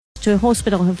to a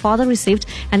hospital. Her father received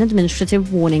an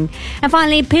administrative warning. And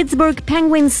finally, Pittsburgh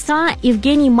Penguins star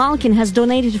Evgeny Malkin has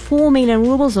donated 4 million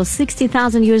rubles or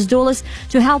 $60,000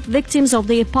 to help victims of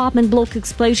the apartment block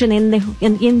explosion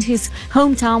in his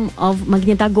hometown of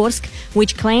Magnitogorsk,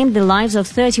 which claimed the lives of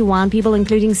 31 people,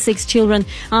 including 6 children.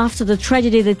 After the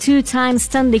tragedy, the two-time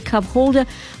Stanley Cup holder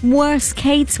wore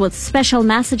skates with special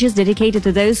messages dedicated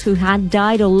to those who had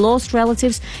died or lost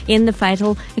relatives in the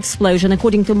fatal explosion.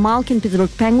 According to Malkin, Pittsburgh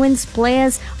Penguins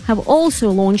players have also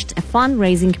launched a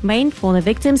fundraising campaign for the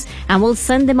victims and will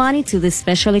send the money to this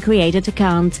specially created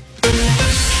account.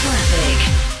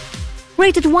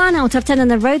 Rated 1 out of 10 on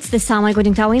the roads this time,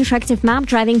 according to our interactive map.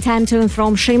 Driving time to and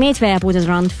from Sheremetyevo Airport is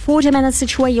around 40 minutes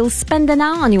each way. You'll spend an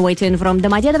hour on your way to and from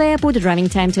Domodedovo Airport. Driving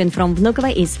time to and from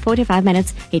Vnukovo is 45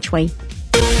 minutes each way.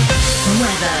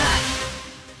 Weather.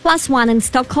 +1 in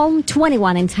Stockholm,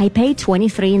 21 in Taipei,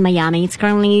 23 in Miami. It's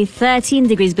currently 13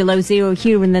 degrees below zero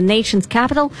here in the nation's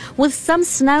capital, with some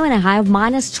snow and a high of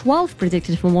 -12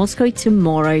 predicted for Moscow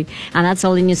tomorrow. And that's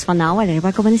all the news for now. I'll be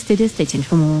back over in the studio. Stay tuned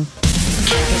for more.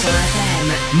 Capital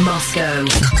FM, Moscow.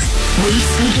 We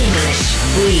speak English.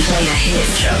 We play the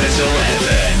hits. Capital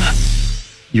FM.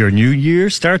 Your new year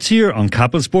starts here on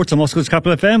Capital Sports on Moscow's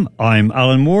Capital FM. I'm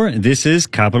Alan Moore, and this is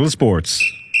Capital Sports.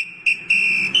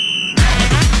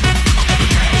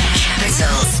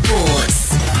 Capital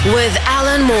Sports with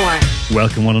Alan Moore.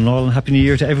 Welcome one and all, and Happy New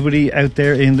Year to everybody out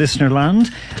there in listener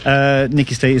land.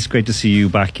 Nikki Stay, it's great to see you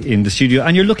back in the studio,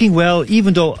 and you're looking well,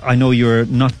 even though I know you're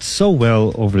not so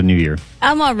well over the New Year.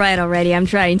 I'm all right already. I'm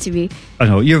trying to be. I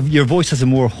know your voice has a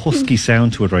more husky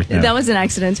sound to it right now. That was an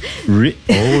accident. Oh,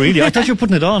 really? I thought you were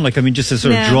putting it on, just to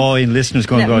sort of draw in listeners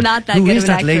going, not that who good is of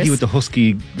an that lady actress with the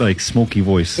husky, smoky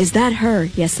voice? Is that her?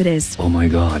 Yes, it is. Oh my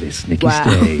God, it's Nikki Wow.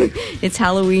 Stay. It's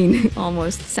Halloween,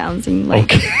 almost sounding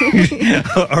like. Okay.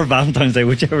 Or Valentine's Day,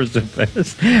 whichever is the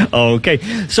best. Okay.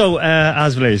 So,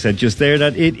 as Valeria said just there,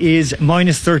 that it is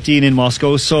 -13 in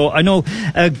Moscow. So I know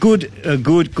a good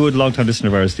long-time listener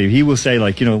of ours, Steve, he will say,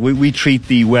 we treat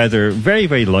the weather very,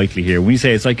 very lightly here. We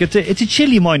say it's a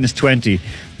chilly -20.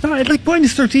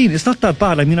 -13, it's not that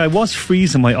bad. I mean, I was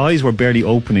freezing. My eyes were barely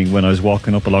opening when I was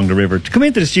walking up along the river to come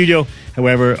into the studio.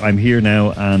 However, I'm here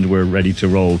now and we're ready to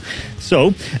roll.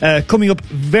 So, coming up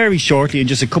very shortly, in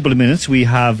just a couple of minutes, we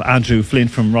have Andrew Flint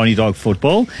from Ronnie Dog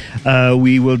Football.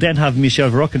 We will then have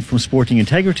Michelle Verrocken from Sporting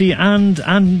Integrity, and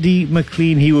Andy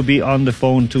McLean, he will be on the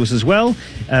phone to us as well,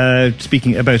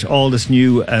 speaking about all this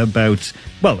new, about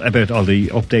all the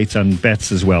updates and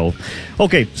bets as well.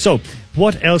 Okay, so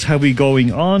what else have we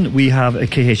going on? We have a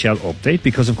KHL update,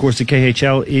 because of course the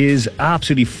KHL is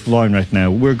absolutely flying right now.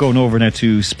 We're going over now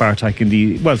to Spartak in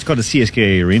it's called the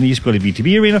CSKA Arena, it used to be called the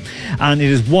VTB Arena, and it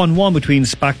is 1-1 between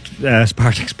Spartak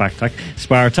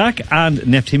and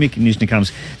Neftimik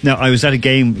Nizhny. Now, I was at a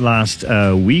game last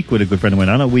week with a good friend of mine,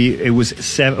 Anna. It was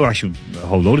a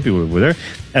whole load of people were there,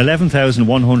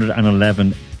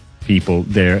 11,111 people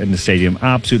there in the stadium.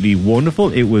 Absolutely wonderful.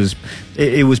 It was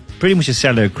pretty much a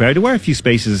sellout crowd. There were a few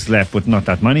spaces left, but not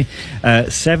that many.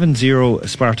 7-0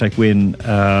 Spartak win,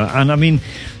 and I mean,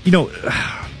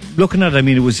 looking at it, I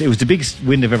mean, it was the biggest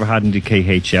win they've ever had in the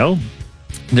KHL.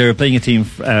 They're playing a team,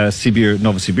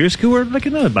 Novosibirsk, who were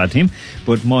not a bad team,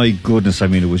 but my goodness, I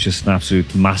mean, it was just an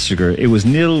absolute massacre. It was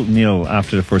 0-0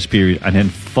 after the first period, and then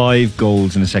 5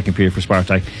 goals in the second period for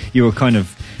Spartak. You were kind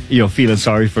of, feeling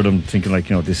sorry for them, thinking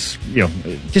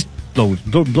just blow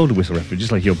the whistle, referee,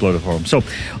 just like blow the horn. So,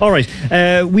 all right,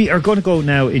 we are going to go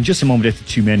now in just a moment at the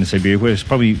 2 men in Siberia, where it's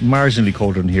probably marginally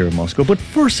colder than here in Moscow. But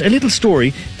first, a little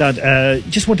story that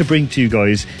just want to bring to you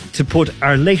guys to put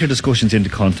our later discussions into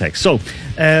context. So,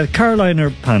 Carolina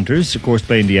Panthers, of course,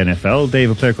 play in the NFL. They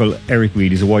have a player called Eric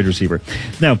Reid. He's a wide receiver.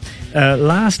 Now,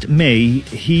 last May,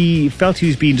 he felt he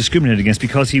was being discriminated against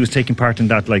because he was taking part in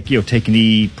that, take a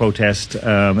knee protest,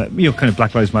 kind of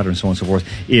Black Lives Matter and so on and so forth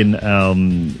in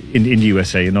the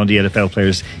USA, and on the NFL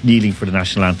players kneeling for the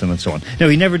national anthem and so on. Now,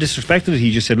 he never disrespected it.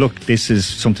 He just said, look, this is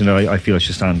something that I feel I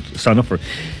should stand up for.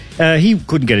 He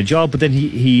couldn't get a job, but then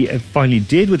he finally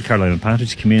did with the Carolina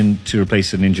Panthers. He came in to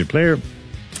replace an injured player.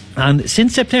 And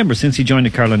since September, since he joined the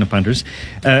Carolina Panthers,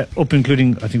 up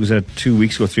including, I think it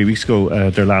was 3 weeks ago,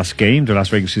 their last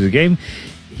regular season game,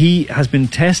 he has been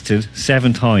tested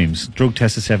 7 times, drug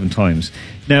tested 7 times.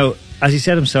 Now, as he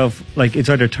said himself, it's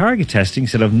either target testing. He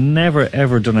said, I've never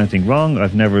ever done anything wrong.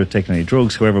 I've never taken any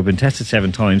drugs. However, I've been tested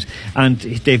 7 times. And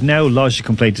they've now lodged a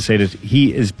complaint to say that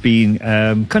he is being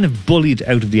kind of bullied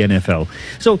out of the NFL.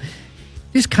 So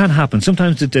this can happen.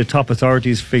 Sometimes the top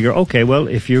authorities figure, okay, well,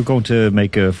 if you're going to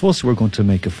make a fuss, we're going to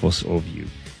make a fuss of you.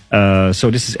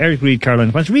 So this is Eric Reid,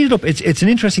 Carolina Panthers. Read it up. It's an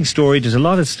interesting story. There's a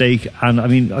lot at stake. And I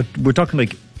mean, we're talking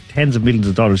tens of millions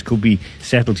of dollars could be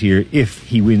settled here if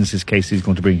he wins his case he's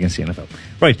going to bring against the NFL.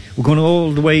 Right, we're going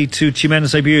all the way to Chimena,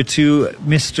 Siberia, to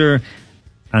Mr.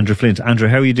 Andrew Flint. Andrew,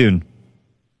 how are you doing?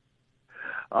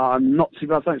 Not too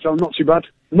bad, thanks. I'm not too bad.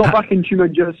 Not back in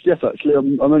Chimena just yet, actually.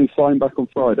 I'm only flying back on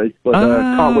Friday, but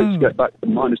can't wait to get back to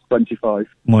minus 25.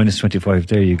 Minus 25,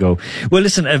 there you go. Well,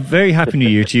 listen, a very happy New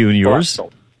Year to you and yours.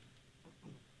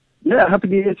 Yeah, happy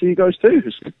New Year to you guys too.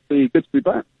 It's good to be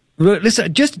back. Well, listen, I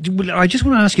just want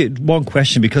to ask you one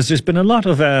question, because there's been a lot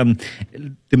of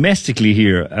domestically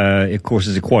here. Of course,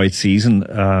 it's a quiet season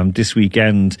this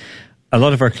weekend. A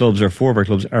lot of our clubs, or 4 of our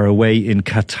clubs, are away in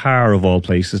Qatar of all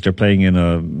places. They're playing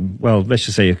in let's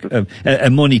just say a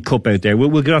money cup out there.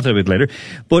 We'll get on to that a bit later.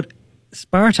 But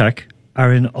Spartak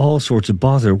are in all sorts of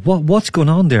bother. What's going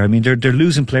on there? I mean, they're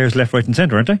losing players left, right, and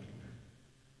centre, aren't they?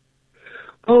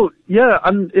 Oh yeah,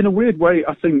 and in a weird way,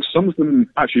 I think some of them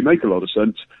actually make a lot of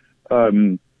sense.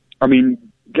 I mean,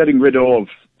 getting rid of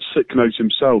Siknote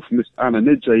himself, Mr.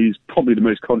 Ananidze, is probably the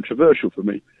most controversial for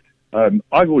me.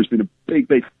 I've always been a big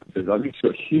fan. I think he's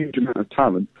got a huge amount of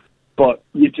talent, but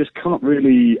you just can't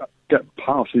really get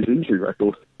past his injury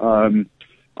record. I'm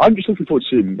just looking forward to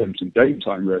seeing him some game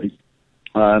time, really.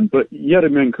 But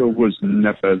Yeremenko was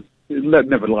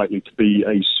never likely to be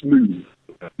a smooth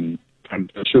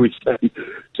shall we say.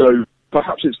 So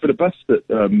perhaps it's for the best that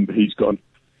he's gone.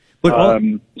 But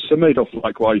Samedov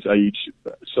likewise aged,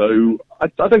 so I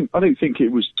don't think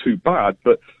it was too bad,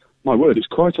 but my word, it's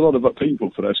quite a lot of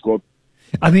upheaval for their squad.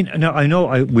 I mean, I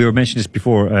know we were mentioning this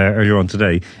before earlier on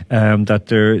today, that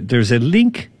there's a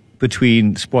link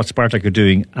between what Spartak are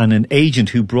doing and an agent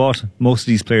who brought most of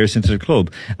these players into the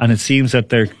club. And it seems that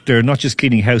they're not just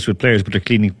cleaning house with players, but they're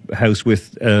cleaning house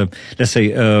with, let's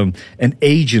say, an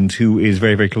agent who is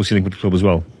very, very closely linked with the club as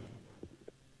well.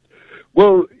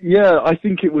 Well, yeah, I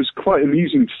think it was quite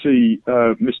amusing to see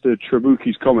Mr.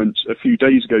 Trebuki's comments a few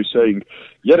days ago saying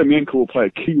Yeremenko will play a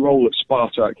key role at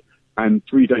Spartak, and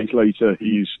 3 days later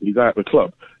he's out of the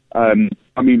club.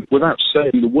 I mean, without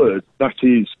saying the word, that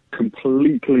is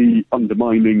completely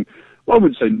undermining, well, I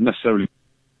wouldn't say necessarily.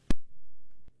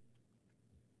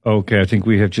 Okay, I think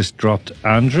we have just dropped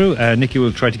Andrew. Nicky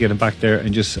will try to get him back there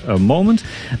in just a moment.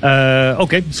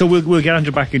 Okay, so we'll get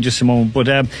Andrew back in just a moment. But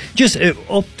just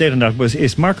update on that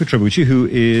is Marco Trebucci, who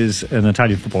is an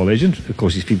Italian football agent. Of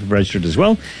course, he's FIFA registered as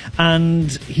well.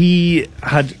 And he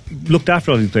had looked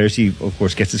after all these players. He, of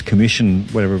course, gets his commission,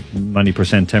 whatever,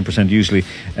 90%, 10% usually,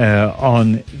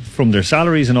 from their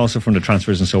salaries and also from the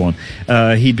transfers and so on.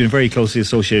 He'd been very closely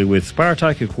associated with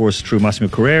Spartak, of course, through Massimo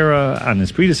Carrera and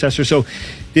his predecessor. So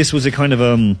this was a kind of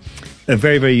a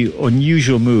very, very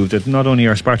unusual move, that not only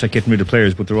are Spartak getting rid of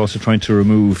players, but they're also trying to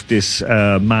remove this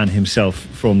man himself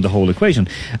from the whole equation.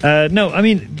 No, I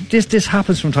mean, this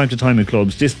happens from time to time in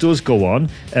clubs. This does go on,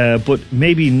 but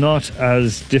maybe not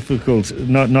as difficult.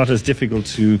 Not as difficult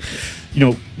to,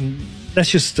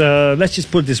 Let's just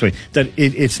put it this way: that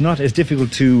it's not as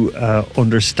difficult to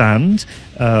understand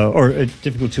or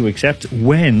difficult to accept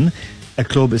when a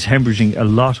club is hemorrhaging a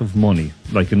lot of money,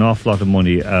 like an awful lot of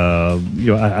money,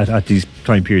 at these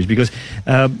time periods. Because,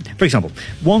 for example,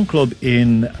 one club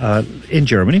in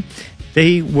Germany,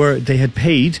 they had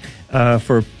paid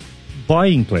for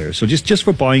buying players. So just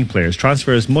for buying players,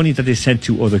 transfers, money that they sent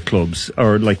to other clubs,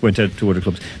 or like went out to other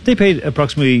clubs. They paid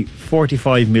approximately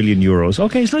 45 million euros.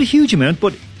 Okay, it's not a huge amount,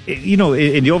 but in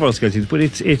the overall scale, but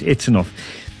it's enough.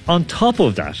 On top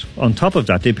of that,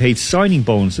 they paid signing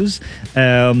bonuses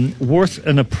worth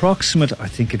an approximate, I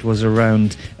think it was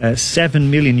around 7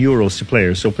 million euros to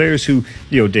players. So players who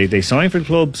they sign for the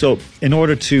club. So in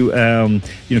order to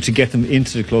to get them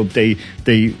into the club, they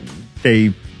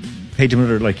paid them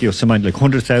another some amount, like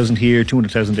 100,000 here,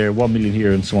 200,000 there, 1 million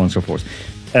here, and so on and so forth.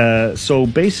 So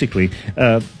basically,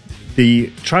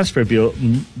 the transfer bill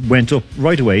went up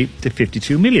right away to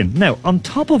 52 million. Now, on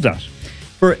top of that,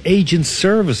 for agent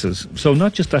services, so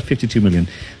not just that 52 million,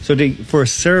 so for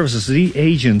services, the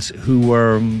agents who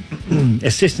were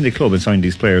assisting the club in signing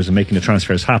these players and making the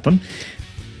transfers happen,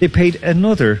 they paid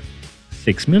another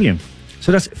 6 million.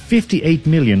 So that's 58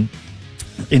 million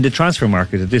in the transfer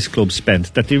market that this club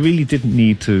spent, that they really didn't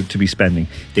need to be spending.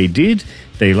 They did.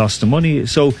 They lost the money.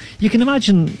 So you can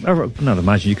imagine, or not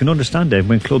imagine, you can understand that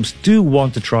when clubs do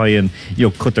want to try and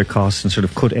cut their costs and sort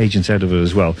of cut agents out of it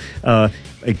as well.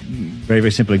 A very,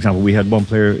 very simple example. We had one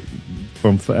player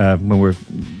from when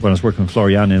I was working with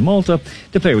Floriana in Malta.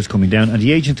 The player was coming down, and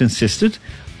the agent insisted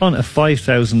on a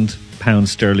 £5,000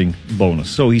 sterling bonus.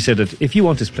 So he said that if you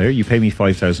want this player, you pay me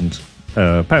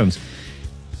 £5,000.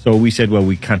 So we said, well,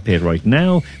 we can't pay it right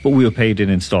now, but we'll pay it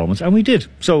in installments. And we did.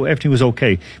 So everything was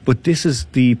okay. But this is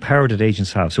the power that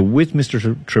agents have. So with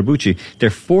Mr. Trebucci,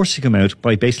 they're forcing him out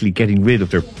by basically getting rid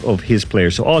of his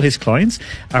players. So all his clients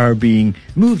are being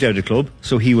moved out of the club,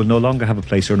 so he will no longer have a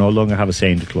place or no longer have a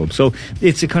say in the club. So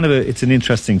it's it's an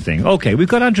interesting thing. Okay, we've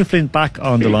got Andrew Flint back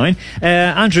on the line.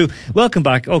 Andrew, welcome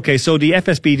back. Okay, so the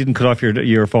FSB didn't cut off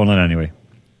your phone line anyway.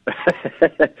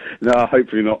 No,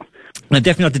 hopefully not. And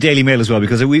definitely not the Daily Mail as well,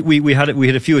 because we had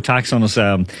a few attacks on us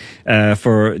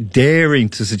for daring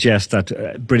to suggest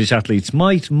that British athletes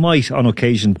might on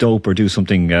occasion dope or do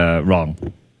something wrong.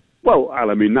 Well, Al,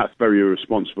 I mean, that's very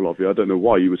irresponsible of you. I don't know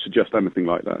why you would suggest anything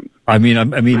like that. I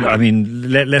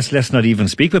mean, let's not even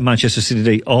speak about Manchester City.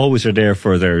 They always are there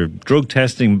for their drug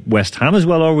testing. West Ham as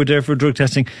well, always there for drug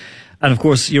testing. And of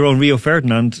course, your own Rio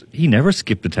Ferdinand, he never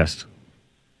skipped the test.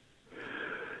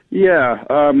 Yeah,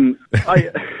 I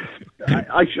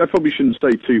probably shouldn't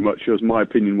say too much, as my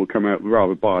opinion will come out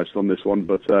rather biased on this one,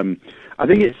 but I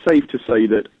think it's safe to say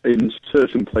that in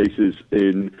certain places,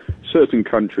 in certain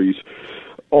countries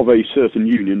of a certain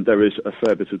union, there is a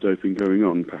fair bit of doping going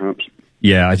on, perhaps.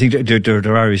 Yeah, I think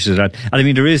there are issues of that. And I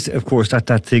mean, there is, of course,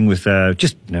 that thing with,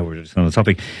 just now we're just on the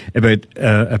topic, about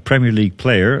a Premier League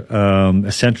player,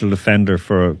 a central defender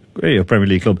for a Premier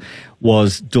League club,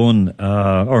 was done,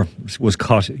 or was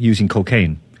caught using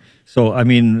cocaine. So, I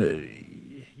mean,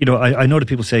 you know, I know that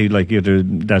people say, like,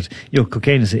 that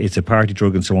cocaine it's a party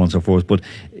drug and so on and so forth, but,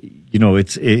 you know,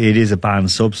 it is a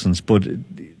banned substance. But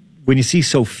when you see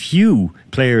so few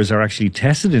players are actually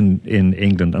tested in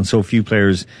England, and so few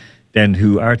players then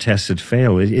who are tested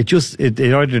fail, it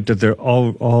either that they're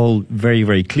all very,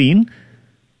 very clean,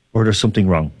 or there's something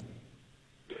wrong.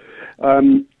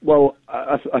 Well,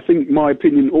 I think my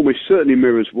opinion almost certainly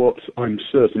mirrors what I'm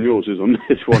certain yours is on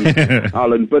this one,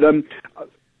 Alan. But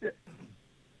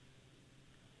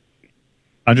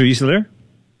Andrew, are you still there?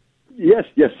 Yes.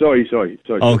 Sorry.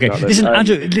 Okay. Listen,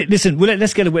 Andrew. Listen. Well,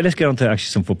 let's get on to actually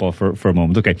some football for a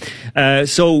moment. Okay.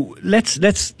 So let's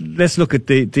look at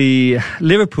the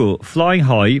Liverpool flying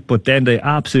high, but then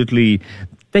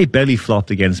they belly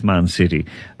flopped against Man City,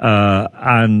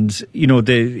 and you know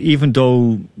even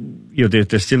though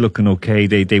they're still looking okay,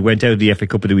 they went out of the FA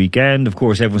Cup of the weekend. Of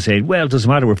course, everyone's saying, well, it doesn't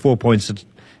matter, we're 4 points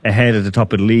ahead at the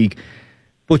top of the league.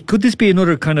 But could this be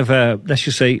another kind of let's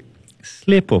just say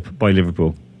slip up by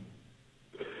Liverpool?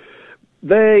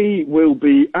 They will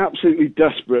be absolutely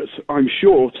desperate, I'm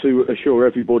sure, to assure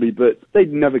everybody, but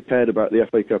they'd never cared about the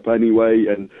FA Cup anyway,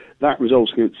 and that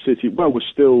result against City, well, was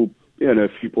still, a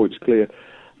few points clear.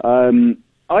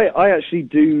 I actually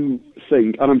do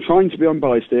think, and I'm trying to be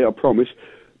unbiased here, I promise,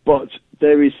 but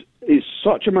it's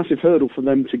such a massive hurdle for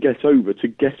them to get over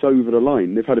the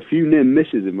line. They've had a few near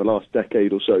misses in the last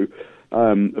decade or so,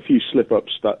 a few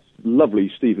slip-ups, that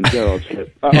lovely Steven Gerrard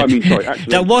slip. Actually.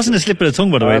 That wasn't a slip of the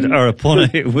tongue, by the way, or a pun,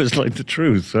 it was like the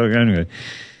truth, so anyway.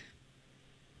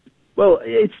 Well,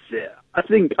 I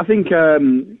think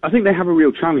they have a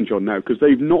real challenge on now, because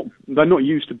they're not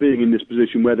used to being in this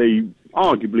position where they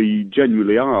arguably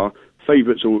genuinely are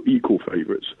favourites or equal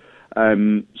favourites.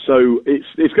 So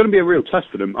it's going to be a real test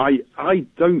for them. I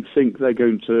don't think they're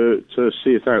going to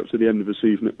see it out to the end of the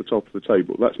season at the top of the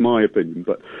table. That's my opinion,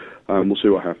 but we'll see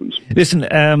what happens. Listen,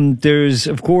 there's,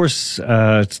 of course,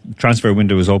 transfer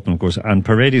window is open, of course, and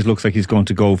Paredes looks like he's going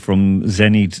to go from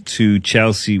Zenit to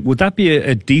Chelsea. Would that be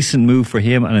a decent move for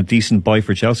him and a decent buy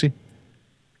for Chelsea?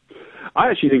 I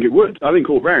actually think it would. I think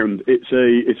all round it's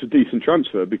a decent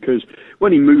transfer, because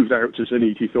when he moved out to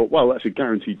Zenit, he thought, well, that's a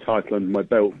guaranteed title under my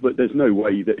belt, but there's no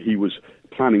way that he was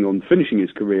planning on finishing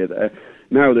his career there.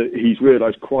 Now that he's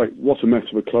realised quite what a mess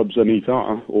of a club Zenit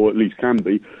are, or at least can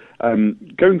be,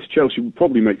 going to Chelsea would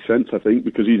probably make sense, I think,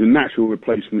 because he's a natural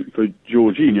replacement for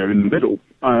Jorginho in the middle.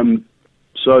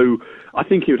 So I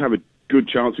think he would have a good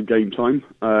chance of game time.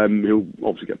 He'll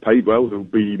obviously get paid well. He'll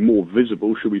be more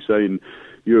visible, shall we say, in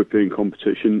European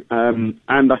competition.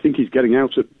 And I think he's getting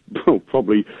out at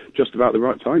probably just about the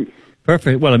right time.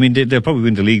 Perfect. Well, I mean, they'll probably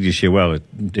win the league this year. Well,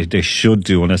 they should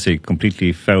do, unless they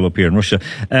completely foul up here in Russia.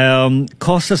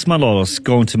 Kostas Manolas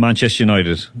going to Manchester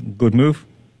United. Good move?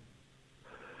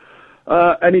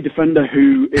 Any defender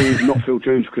who is not Phil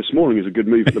Jones or Chris Smalling is a good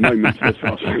move at the moment, as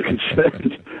far as I'm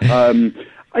concerned.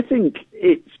 I think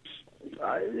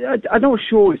I'm not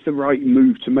sure it's the right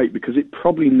move to make, because it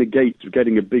probably negates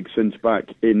getting a big centre-back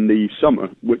in the summer,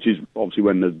 which is obviously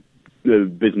when the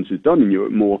business is done in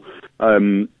Europe more.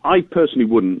 I personally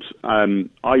wouldn't.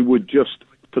 I would just,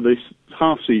 for this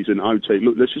half season, I would say,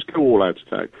 look, let's just go all out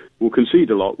attack. We'll concede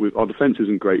a lot. Our defence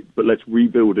isn't great, but let's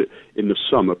rebuild it in the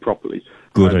summer properly.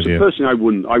 Good idea. So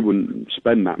personally, I wouldn't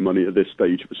spend that money at this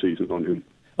stage of the season on him.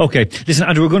 Okay, listen,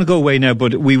 Andrew, we're going to go away now,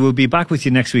 but we will be back with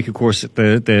you next week, of course, at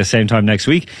the same time next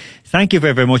week. Thank you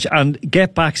very, very much, and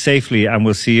get back safely, and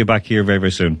we'll see you back here very,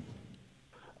 very soon.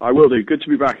 I will do. Good to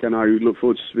be back, and I look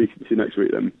forward to speaking to you next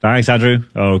week then. Thanks, Andrew.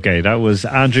 Okay, that was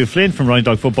Andrew Flynn from Ryan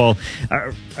Dog Football,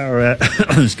 our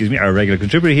excuse me, our regular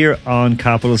contributor here on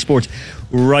Capital Sports.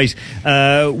 Right,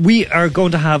 we are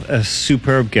going to have a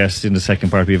superb guest in the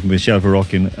second part. We have Michelle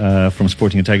Verrockin from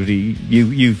Sporting Integrity.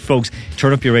 You folks,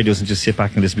 turn up your radios and just sit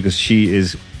back and listen, because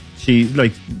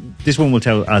this one will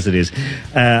tell as it is.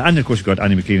 And of course we've got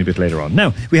Annie McLean a bit later on.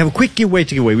 Now, we have a quick giveaway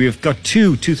to give away. We've got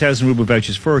 2,000 ruble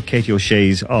vouchers for Katie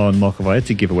O'Shea's on Mockavaya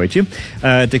to give away to you.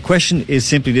 The question is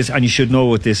simply this, and you should know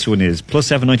what this one is. Plus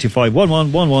 795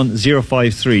 11 11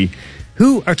 053.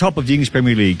 Who are top of the English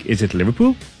Premier League? Is it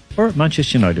Liverpool or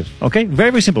Manchester United? Okay,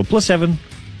 very, very simple. Plus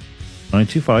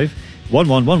 795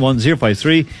 11 11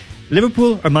 053.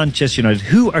 Liverpool or Manchester United?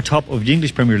 Who are top of the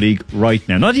English Premier League right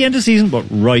now? Not at the end of the season, but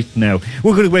right now.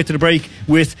 We're going to wait to the break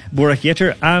with Burak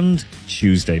Yeter and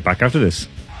Tuesday. Back after this.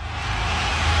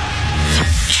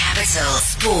 Capital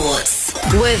Sports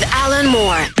with Alan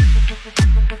Moore.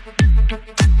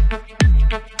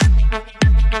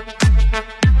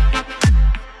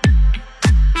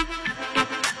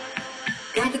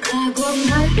 Got the club going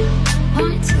hard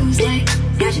on a Tuesday.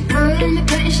 Got your girl in the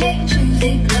pretty shake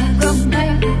Tuesday. Club going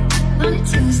hard on a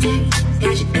Tuesday.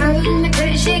 Got your girl in the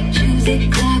pretty shake Tuesday.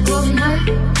 Club going hard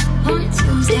on a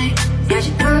Tuesday. Got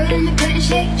your girl in the pretty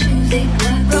shake Tuesday.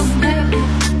 Club going hard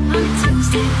on a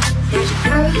Tuesday. Got your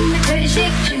girl in the pretty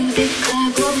shake Tuesday.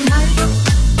 Club going hard.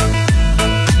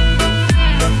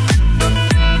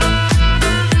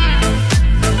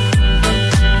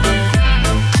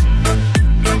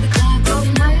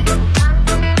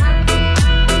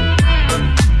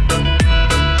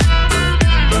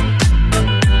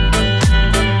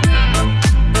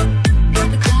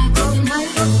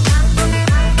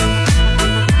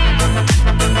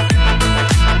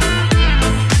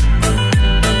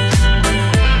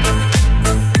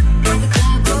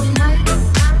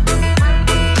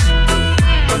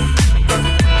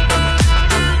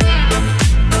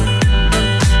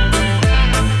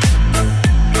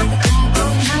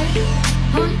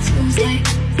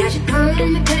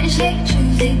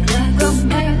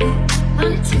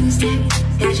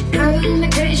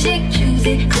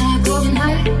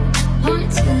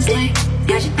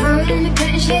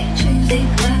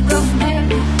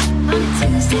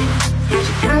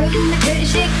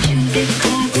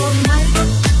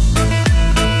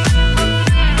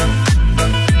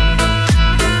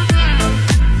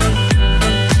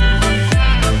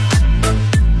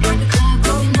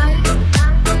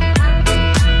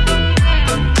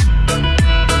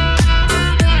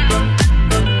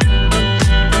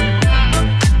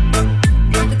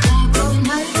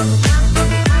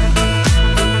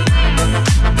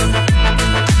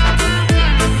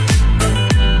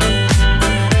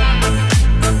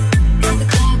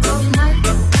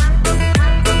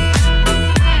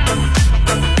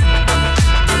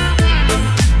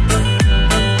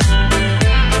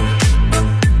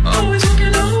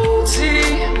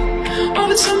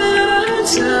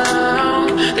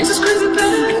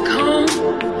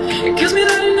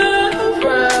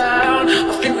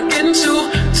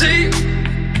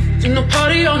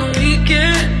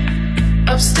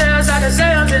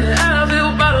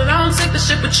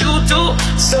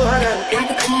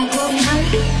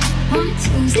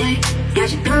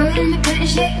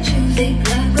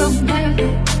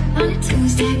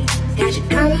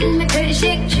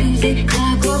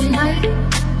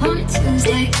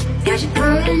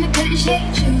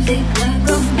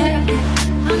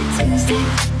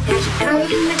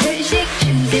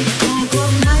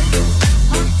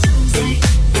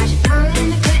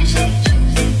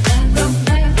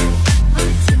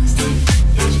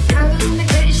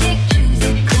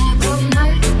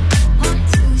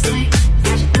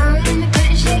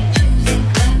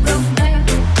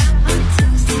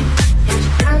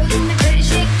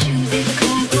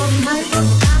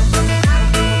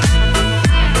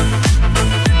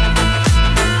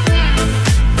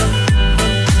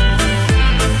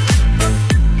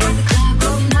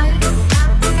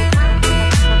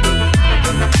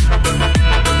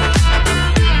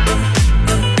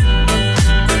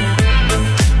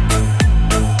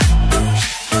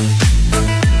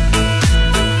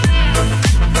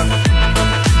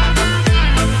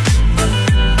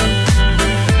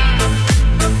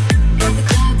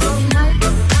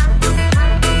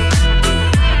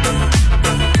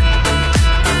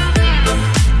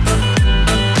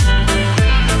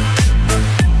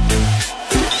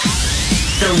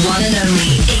 The one and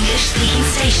only English speaking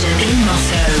station in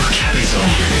Moscow. Capital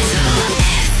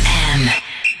FM. FM.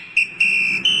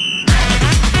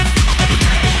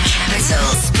 Capital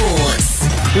Sports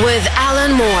with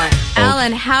Alan Moore.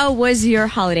 Alan, how was your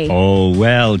holiday? Oh,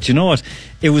 well, do you know what?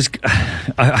 It was,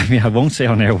 I mean, I won't say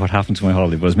on air what happened to my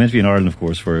holiday, but I was meant to be in Ireland, of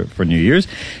course, for New Year's.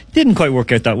 Didn't quite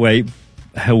work out that way.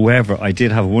 However, I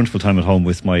did have a wonderful time at home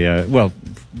with my,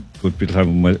 good bit of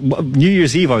time with my, New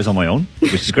Year's Eve I was on my own,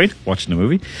 which is great, watching a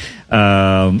movie,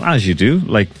 as you do,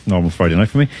 like normal Friday night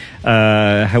for me.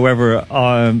 However,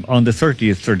 on the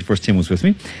 30th, 31st, Tim was with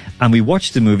me, and we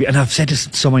watched the movie, and I've said this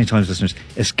so many times, listeners,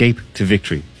 Escape to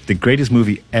Victory, the greatest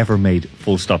movie ever made,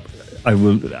 full stop.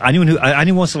 Anyone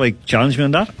wants to like challenge me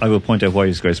on that, I will point out why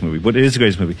it's the greatest movie. But it is the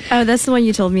greatest movie. Oh, that's the one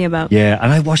you told me about. Yeah,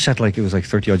 and I watched that like it was like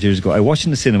 30 odd years ago. I watched it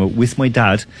in the cinema with my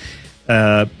dad.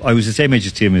 I was the same age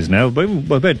as Tim is now, but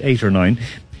about 8 or 9,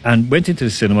 and went into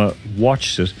the cinema,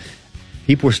 watched it.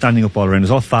 People were standing up all around. It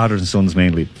was all fathers and sons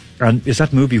mainly. And it's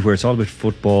that movie where it's all about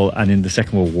football and in the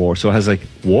Second World War. So it has like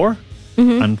war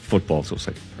and football. So it's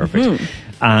like perfect.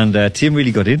 And Tim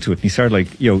really got into it. And he started like,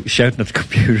 shouting at the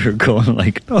computer, going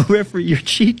like, "Oh, referee, you're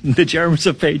cheating. The Germans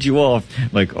have paid you off."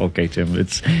 Like, okay, Tim,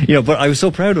 it's, but I was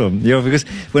so proud of him, because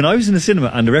when I was in the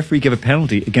cinema and the referee gave a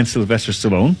penalty against Sylvester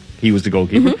Stallone, he was the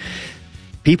goalkeeper,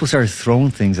 people started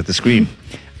throwing things at the screen.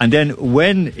 And then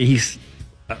when he's,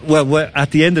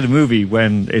 at the end of the movie,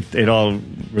 when it all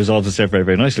resolved itself very,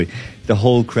 very nicely, the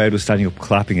whole crowd was standing up,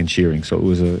 clapping and cheering. So it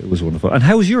was wonderful. And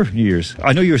how was your New Year's?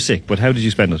 I know you were sick, but how did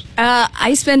you spend it?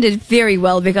 I spent it very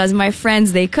well because my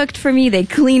friends, they cooked for me, they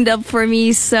cleaned up for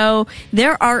me. So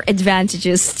there are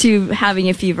advantages to having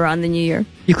a fever on the New Year.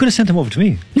 You could have sent them over to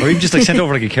me, or even just like sent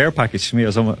over like a care package to me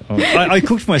or something. I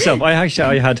cooked for myself. I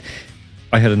had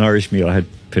an Irish meal. I had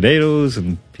potatoes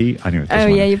and pea. Anyway,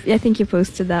 I think you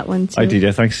posted that one too. I did,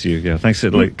 yeah. Thanks to you. Yeah, thanks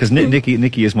to because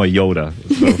Nikki is my Yoda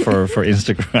for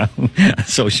Instagram,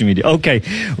 social media. Okay,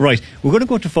 right. We're going to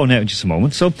go to phone now in just a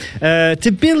moment. So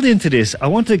to build into this, I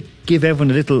want to give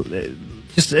everyone a little.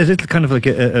 Just a little kind of like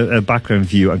a background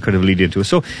view and kind of lead into it.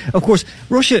 So, of course,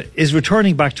 Russia is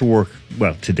returning back to work,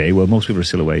 today. Well, most people are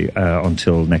still away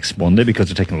until next Monday because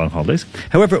they're taking long holidays.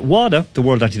 However, WADA, the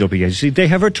World Anti-Doping Agency, they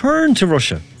have returned to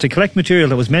Russia to collect material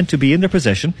that was meant to be in their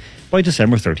possession by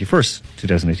December 31st,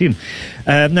 2018.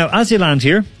 Now, as they land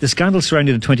here, the scandal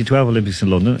surrounding the 2012 Olympics in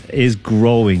London is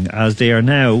growing as they are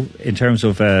now, in terms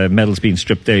of medals being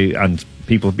stripped and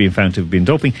people being found to have been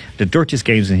doping, the dirtiest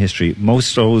games in history.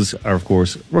 Most of those are, of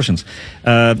course, Russians.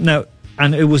 Now,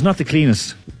 and it was not the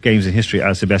cleanest games in history,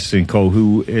 as Sebastian Coe,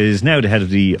 who is now the head of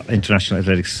the International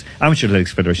Amateur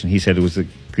Athletics Federation, he said it was the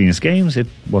cleanest games. It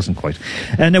wasn't quite.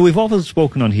 Now, we've often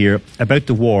spoken on here about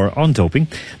the war on doping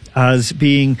as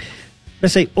being,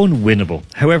 let's say, unwinnable.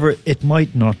 However, it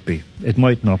might not be. It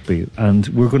might not be. And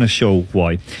we're going to show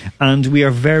why. And we are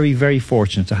very, very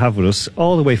fortunate to have with us,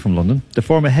 all the way from London, the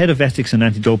former head of ethics and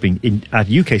anti-doping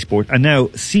at UK Sport, and now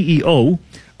CEO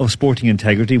of Sporting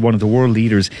Integrity, one of the world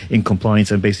leaders in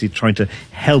compliance and basically trying to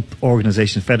help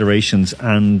organisations, federations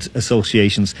and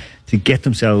associations to get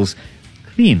themselves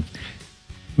clean.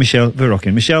 Michelle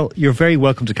Verrockian. Michelle, you're very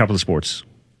welcome to Capital Sports.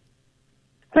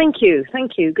 Thank you.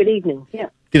 Good evening. Yeah.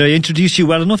 Did I introduce you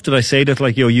well enough? Did I say that,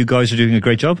 like, you guys are doing a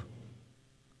great job?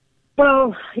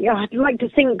 Well, yeah, I'd like to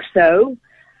think so.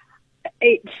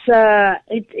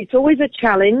 It's always a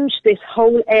challenge, this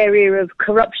whole area of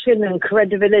corruption and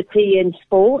credibility in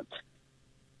sport.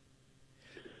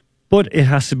 But it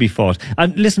has to be fought.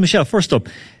 And listen, Michelle, first up,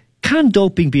 can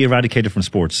doping be eradicated from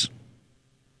sports?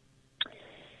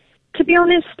 To be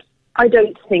honest, I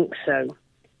don't think so.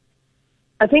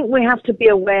 I think we have to be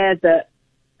aware that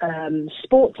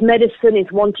sports medicine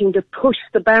is wanting to push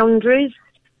the boundaries,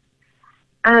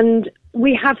 and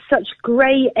we have such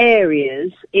grey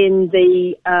areas in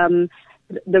the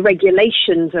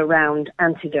regulations around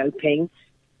anti-doping.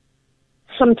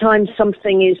 Sometimes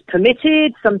something is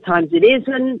permitted, sometimes it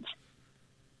isn't.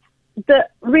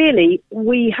 But really,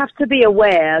 we have to be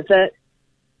aware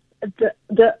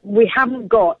that we haven't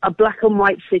got a black and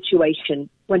white situation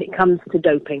when it comes to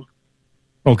doping.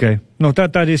 Okay. No,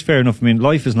 that is fair enough. I mean,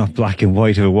 life is not black and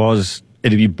white. If it was,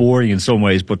 it'd be boring in some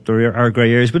ways, but there are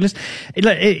grey areas. But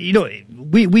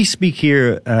we speak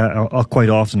here quite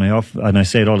often, and I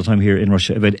say it all the time here in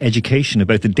Russia, about education,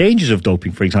 about the dangers of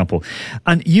doping, for example.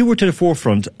 And you were to the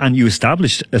forefront and you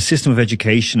established a system of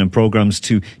education and programs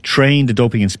to train the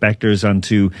doping inspectors and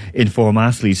to inform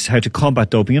athletes how to combat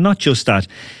doping, and not just that.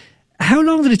 How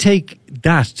long did it take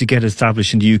that to get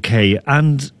established in the UK?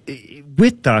 And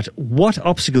with that, what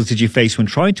obstacles did you face when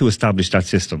trying to establish that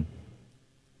system?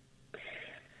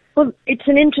 Well, it's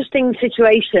an interesting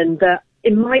situation that,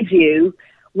 in my view,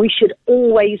 we should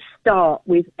always start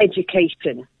with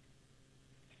education.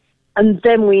 and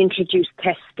then we introduce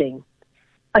testing.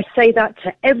 I say that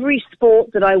to every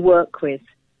sport that I work with.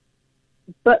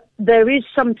 But there is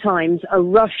sometimes a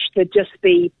rush to just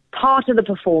be part of the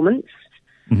performance,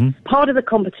 part of the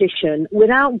competition,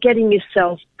 without getting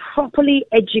yourself properly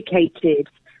educated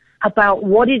about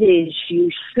what it is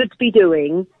you should be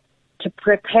doing to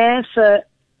prepare for,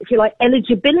 if you like,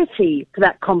 eligibility for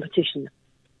that competition.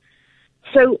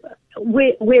 So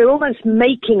we're almost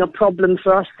making a problem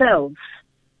for ourselves.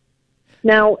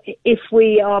 Now, if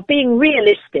we are being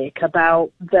realistic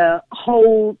about the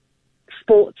whole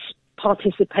sports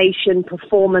participation,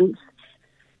 performance,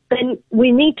 then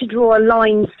we need to draw a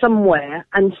line somewhere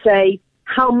and say,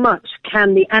 how much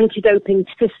can the anti-doping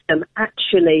system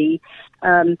actually,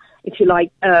 if you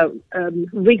like,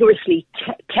 rigorously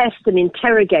test and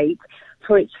interrogate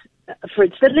for its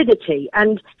validity?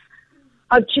 And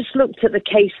I've just looked at the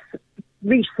case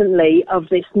recently of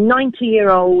this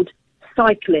 90-year-old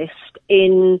cyclist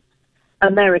in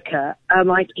America.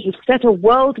 He set a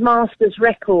world masters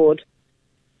record,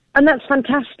 and that's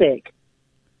fantastic.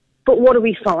 But what do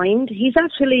we find? He's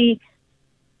actually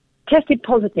tested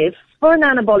positive for an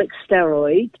anabolic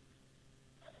steroid,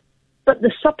 but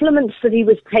the supplements that he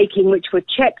was taking, which were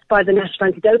checked by the National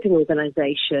Anti-Doping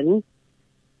Organization,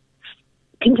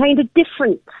 contained a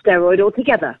different steroid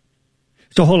altogether.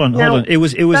 So hold on. It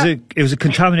was a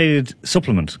contaminated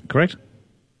supplement, correct?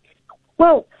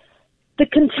 Well, the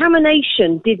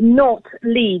contamination did not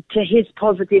lead to his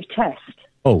positive test.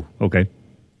 Oh, okay.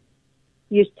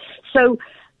 So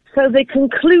the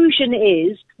conclusion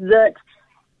is that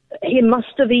he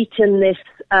must have eaten this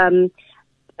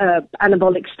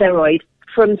anabolic steroid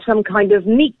from some kind of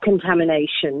meat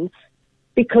contamination,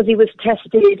 because he was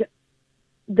tested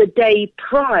the day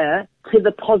prior to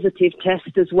the positive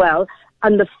test as well,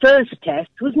 and the first test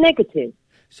was negative.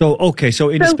 So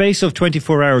in the space of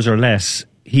 24 hours or less,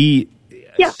 he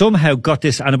somehow got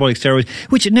this anabolic steroid,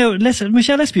 which now,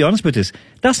 Michelle, let's be honest with this,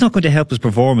 that's not going to help his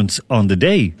performance on the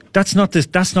day. That's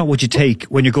not what you take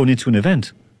when you're going into an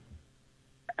event.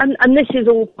 And this is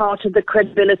all part of the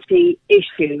credibility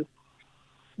issue.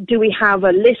 Do we have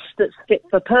a list that's fit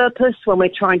for purpose when we're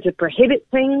trying to prohibit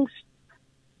things?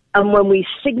 And when we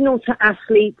signal to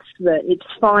athletes that it's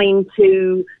fine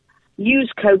to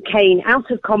use cocaine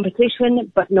out of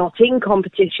competition, but not in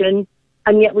competition,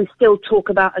 and yet we still talk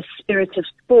about a spirit of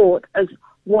sport as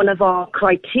one of our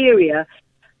criteria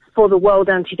for the World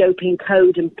Anti-Doping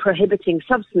Code and prohibiting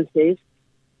substances,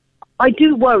 I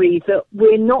do worry that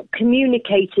we're not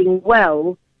communicating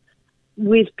well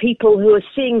with people who are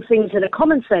seeing things in a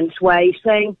common sense way,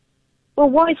 saying, well,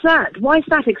 why is that? Why is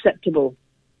that acceptable?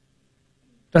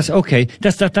 That's okay.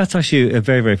 That's actually a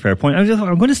very, very fair point.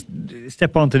 I'm going to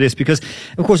step onto this because,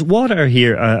 of course, WADA are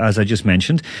here, as I just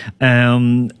mentioned,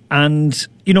 and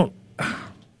you know,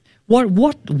 what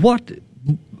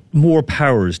more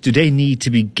powers do they need to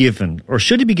be given, or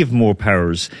should they be given more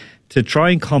powers to try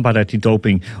and combat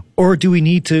anti-doping, or do we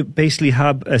need to basically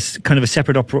have a kind of a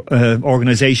separate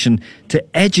organisation to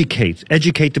educate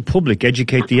the public,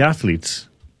 educate the athletes?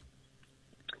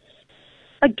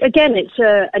 Again, it's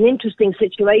an interesting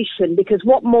situation, because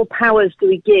what more powers do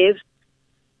we give?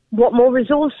 What more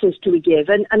resources do we give?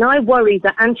 And I worry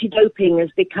that anti-doping has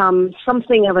become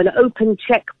something of an open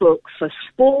checkbook for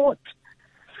sport,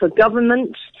 for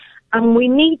governments, and we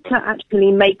need to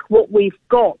actually make what we've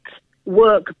got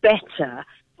work better.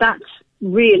 That's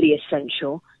really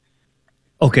essential.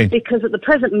 Okay. Because at the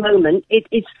present moment,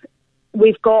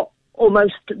 we've got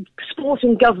almost sport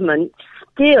and government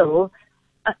still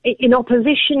in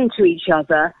opposition to each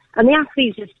other, and the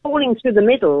athletes is falling through the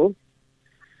middle,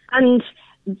 and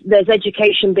there's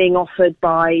education being offered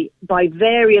by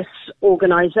various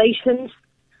organizations,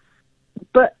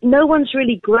 but no one's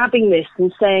really grabbing this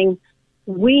and saying,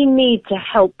 we need to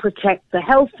help protect the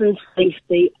health and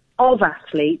safety of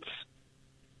athletes,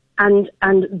 and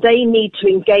they need to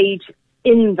engage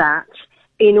in that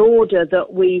in order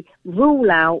that we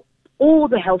rule out all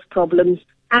the health problems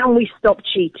and we stop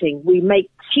cheating. We make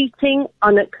cheating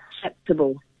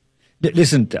unacceptable.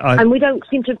 Listen, and we don't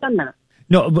seem to have done that.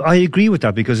 No, I agree with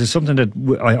that, because it's something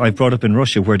that I brought up in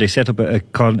Russia, where they set up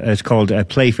it's called a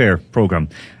Play Fair program,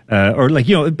 or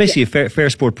basically a fair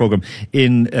sport program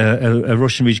in a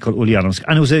Russian region called Ulyanovsk,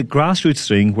 and it was a grassroots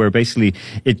thing where basically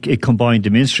it combined the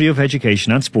Ministry of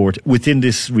Education and Sport within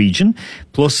this region,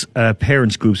 plus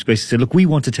parents groups basically said, look, we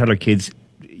want to tell our kids,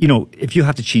 you know, if you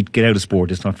have to cheat, get out of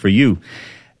sport. It's not for you.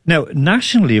 Now,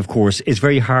 nationally, of course, it's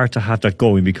very hard to have that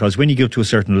going, because when you get to a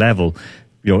certain level,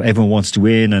 you know, everyone wants to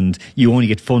win, and you only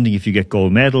get funding if you get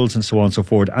gold medals and so on and so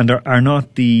forth. And there are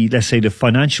not the, let's say, the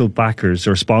financial backers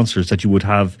or sponsors that you would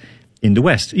have in the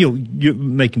West. You know, you're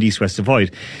making the East-West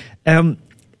divide.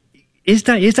 Is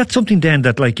that something then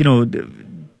that, like, you know,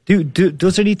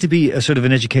 does there need to be a sort of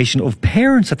an education of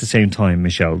parents at the same time,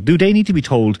 Michelle? Do they need to be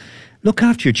told, look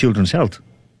after your children's health?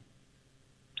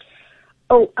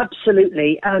 Oh,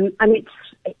 absolutely. And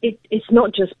it's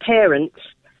not just parents.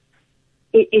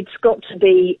 It's got to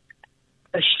be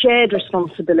a shared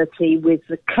responsibility with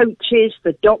the coaches,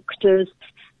 the doctors,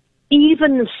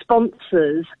 even the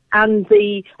sponsors, and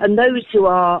those who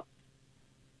are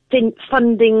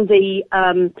funding the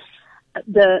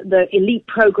elite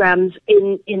programs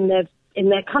in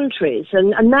their countries,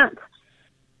 and that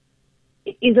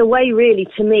is a way, really,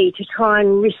 to me, to try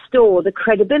and restore the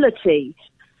credibility.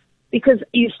 Because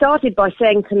you started by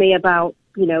saying to me about,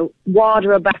 you know,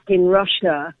 WADA back in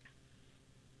Russia.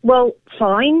 Well,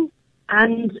 fine.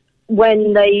 And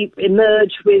when they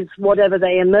emerge with whatever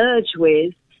they emerge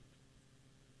with,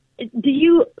 do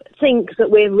you think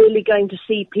that we're really going to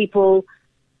see people,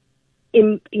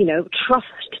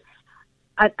 trust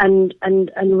and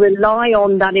rely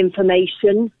on that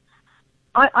information?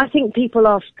 I think people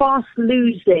are fast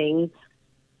losing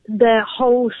their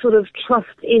whole sort of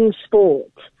trust in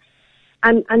sport.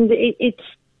 And it's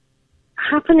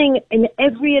happening in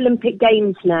every Olympic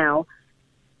Games now,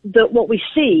 that what we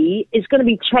see is going to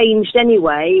be changed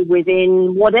anyway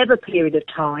within whatever period of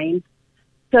time.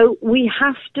 So we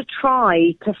have to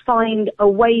try to find a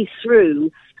way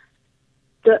through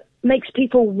that makes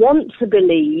people want to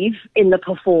believe in the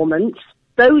performance.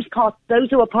 Those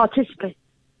who are participating.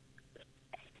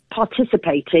 Those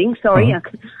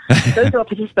who are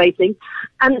participating,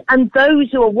 and those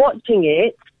who are watching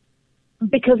it.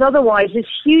 Because otherwise, this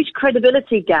huge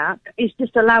credibility gap is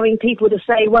just allowing people to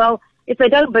say, well, if they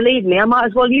don't believe me, I might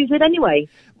as well use it anyway.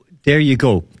 There you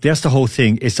go. That's the whole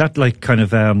thing. Is that like kind of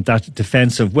that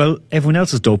defense of, well, everyone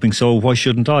else is doping, so why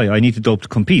shouldn't I? I need to dope to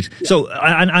compete. Yeah. So,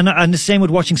 and the same with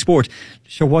watching sport.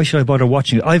 Sure, why should I bother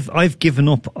watching it? I've given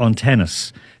up on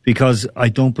tennis because I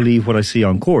don't believe what I see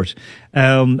on court.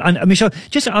 And Michelle,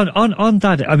 just on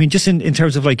that, I mean, just in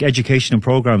terms of like education and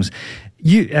programs,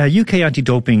 UK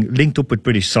anti-doping linked up with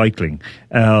British cycling,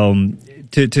 to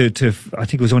I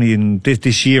think it was only in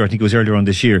this year, I think it was earlier on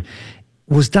this year.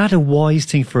 Was that a wise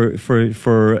thing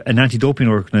for an anti-doping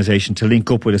organisation to link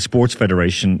up with a sports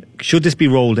federation? Should this be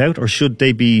rolled out, or should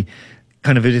they be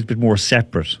kind of a little bit more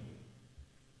separate?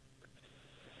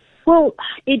 Well,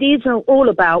 it is all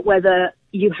about whether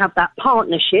you have that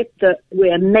partnership that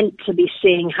we're meant to be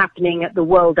seeing happening at the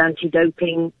World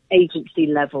Anti-Doping Agency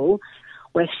level,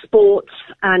 where sports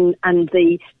and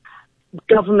the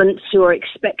governments who are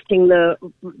expecting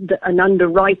and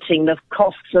underwriting the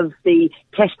costs of the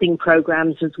testing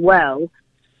programs as well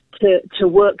to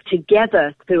work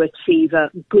together to achieve a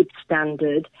good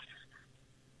standard,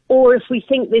 or if we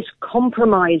think this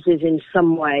compromises in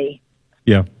some way.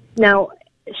 Yeah. Now,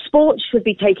 sports should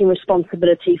be taking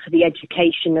responsibility for the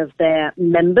education of their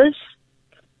members.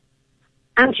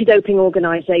 Anti-doping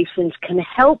organisations can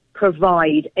help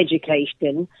provide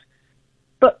education.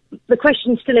 But the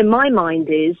question still in my mind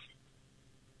is,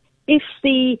 if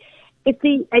the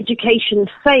education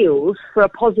fails for a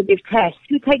positive test,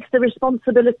 who takes the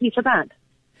responsibility for that?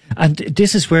 And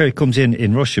this is where it comes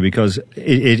in Russia, because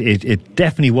it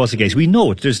definitely was the case. We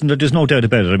know it. There's no doubt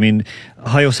about it. I mean,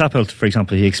 Hayo Sapelt, for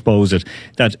example, he exposed it,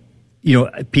 that, you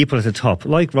know, people at the top,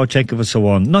 like Rodchenkov and so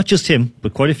on, not just him,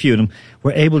 but quite a few of them,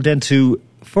 were able then to,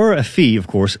 for a fee, of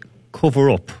course, cover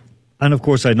up. And of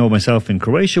course, I know myself in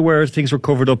Croatia where things were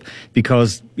covered up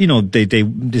because, you know,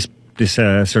 this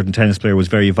certain tennis player was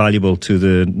very valuable to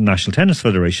the National Tennis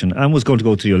Federation and was going to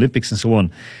go to the Olympics and so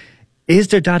on. Is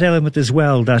there that element as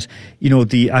well that, you know,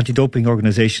 the anti-doping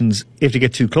organisations, if they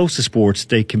get too close to sports,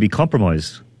 they can be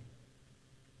compromised?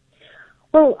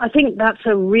 Well, I think that's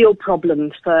a real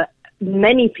problem for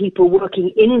many people working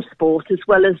in sport as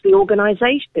well as the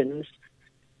organisations.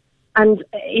 And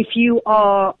if you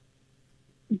are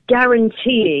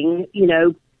guaranteeing, you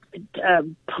know,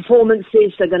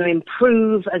 performances are going to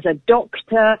improve as a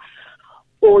doctor,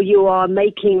 or you are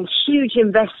making huge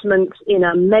investments in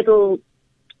a medal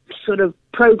sort of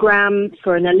program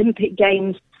for an Olympic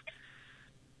Games,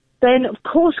 then of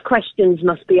course questions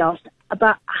must be asked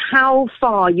about how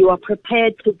far you are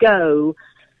prepared to go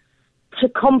to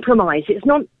compromise. It's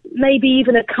not maybe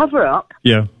even a cover-up.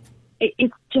 Yeah.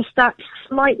 It's just that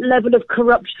slight level of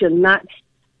corruption, that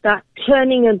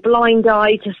turning a blind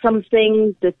eye to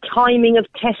something, the timing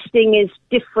of testing is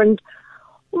different,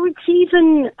 or it's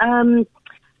even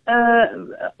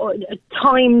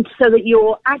timed so that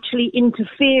you're actually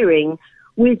interfering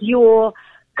with your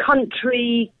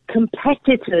country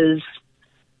competitors'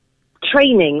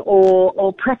 training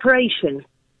or preparation.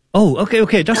 Oh,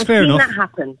 okay, that's fair enough. I've seen that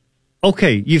happen.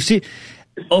 Okay, you've seen.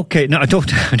 Okay, now I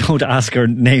don't ask her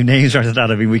names or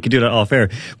that. I mean, we can do that off air.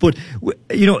 But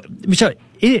Michelle,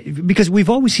 because we've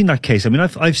always seen that case. I mean,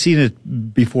 I've seen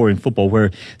it before in football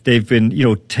where they've been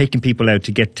taking people out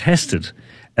to get tested.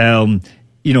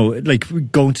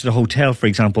 Like going to the hotel, for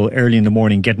example, early in the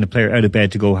morning, getting a player out of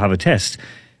bed to go have a test.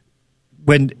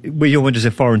 When there's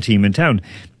a foreign team in town.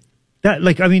 That,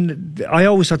 I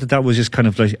always thought that was just kind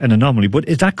of like an anomaly. But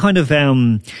is that kind of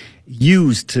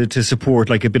used to support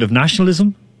like a bit of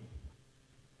nationalism?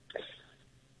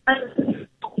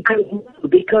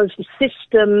 Because the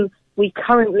system we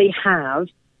currently have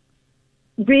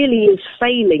really is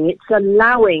failing. It's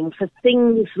allowing for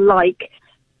things like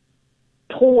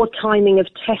poor timing of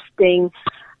testing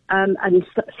and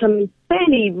some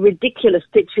fairly ridiculous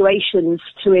situations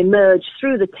to emerge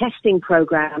through the testing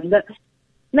program that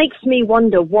makes me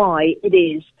wonder why it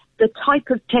is the type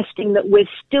of testing that we're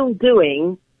still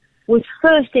doing was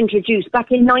first introduced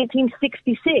back in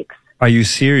 1966. Are you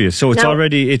serious? So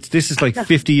it's this is like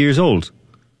 50 years old.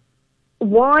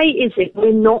 Why is it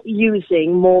we're not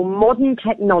using more modern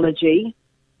technology?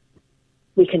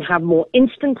 We can have more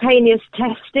instantaneous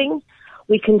testing.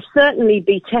 We can certainly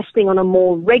be testing on a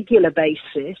more regular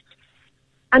basis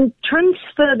and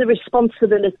transfer the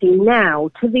responsibility now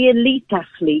to the elite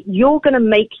athlete. You're going to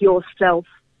make yourself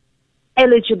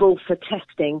eligible for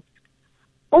testing,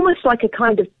 almost like a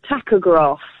kind of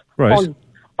tachograph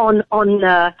on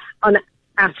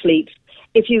athletes.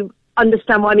 If you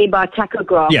understand what I mean by a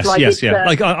tachograph, yes,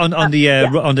 like on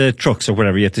the trucks or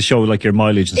whatever, you have to show like your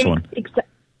mileage and so on.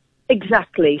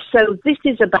 Exactly. So this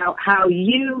is about how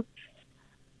you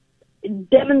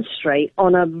demonstrate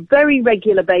on a very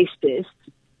regular basis,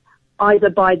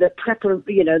 either by the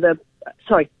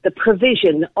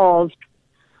provision of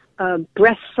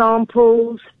breath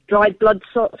samples, dried blood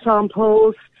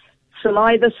samples,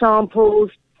 saliva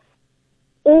samples.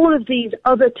 All of these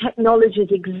other technologies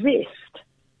exist,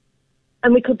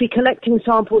 and we could be collecting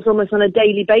samples almost on a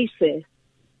daily basis.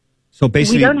 So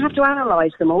basically, we don't have to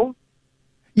analyse them all.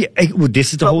 Yeah, well,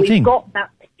 this is the whole thing. We've got that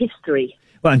history.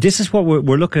 Well, and this is what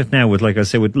we're looking at now with, like I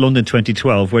say, with London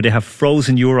 2012, where they have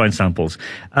frozen urine samples.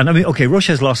 And I mean, okay,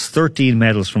 Russia has lost 13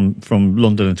 medals from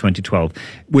London in 2012,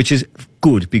 which is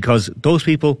good because those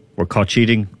people were caught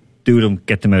cheating. Do them,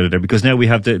 get them out of there, because now we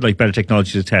have the better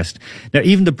technology to test. Now,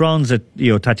 even the bronze that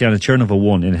Tatiana Chernova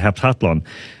won in heptathlon.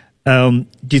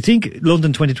 Do you think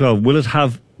London 2012 will it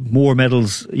have more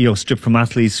medals stripped from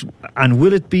athletes, and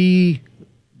will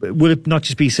it not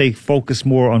just be, say, focused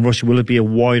more on Russia? Will it be a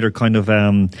wider kind of,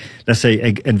 let's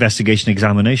say, investigation,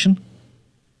 examination?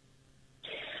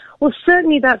 Well,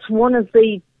 certainly that's one of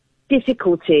the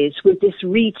difficulties with this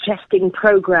retesting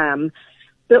program,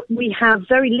 that we have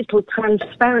very little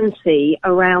transparency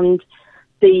around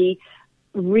the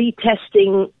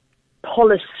retesting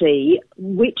policy,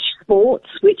 which sports,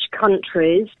 which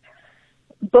countries,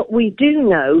 but we do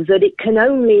know that it can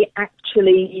only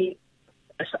actually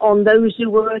on those who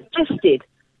were tested.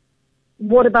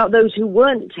 What about those who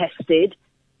weren't tested?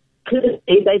 Clearly,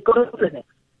 they've got a limit.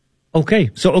 Okay,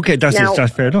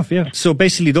 that's fair enough. Yeah. So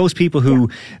basically, those people who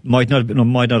might not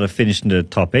have finished in the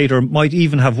top 8, or might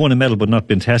even have won a medal but not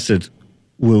been tested,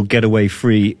 will get away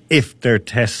free if their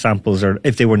test samples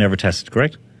if they were never tested.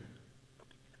 Correct?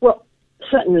 Well,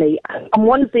 certainly. And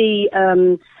one of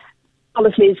the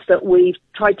policies that we've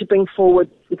tried to bring forward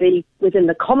within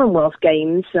the Commonwealth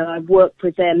Games, I've worked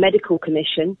with their medical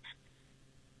commission,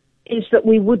 is that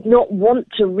we would not want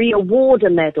to re-award a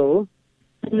medal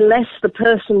unless the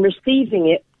person receiving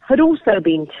it had also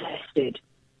been tested.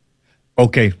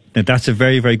 Okay, now that's a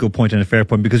very, very good point and a fair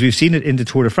point, because we've seen it in the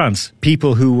Tour de France.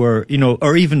 People who were,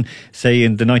 or even, say,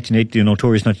 in the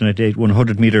notorious 1998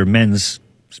 100-metre men's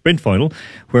sprint final,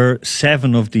 where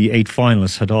 7 of the 8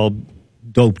 finalists had all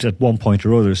doped at one point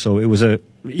or other. So it was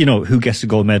who gets the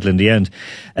gold medal in the end.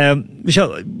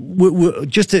 Michelle,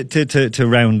 just to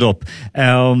round up,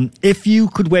 if you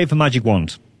could wave a magic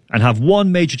wand and have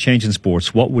one major change in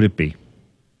sports, what would it be?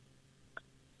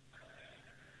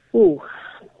 Ooh,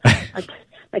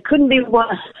 there couldn't be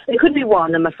one. There couldn't be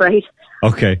one, I'm afraid.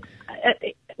 Okay.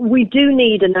 We do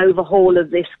need an overhaul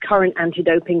of this current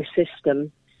anti-doping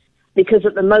system, because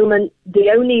at the moment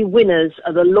the only winners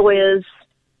are the lawyers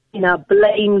in a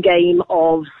blame game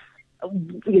of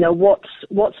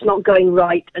what's not going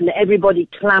right, and everybody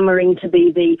clamouring to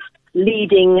be the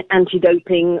leading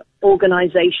anti-doping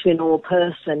organisation or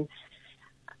person.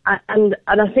 And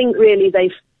I think really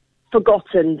they've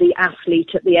forgotten the athlete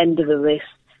at the end of this.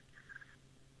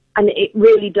 And it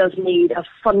really does need a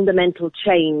fundamental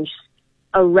change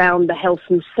around the health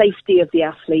and safety of the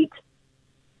athlete.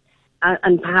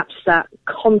 and perhaps that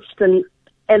constant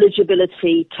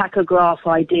eligibility tachograph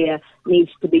idea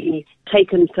needs to be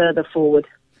taken further forward.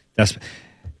 That's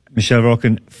Michelle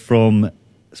Verrocking from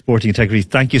Sporting Integrity.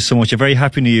 Thank you so much. A very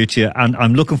happy New Year to you, and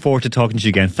I'm looking forward to talking to you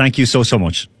again. Thank you so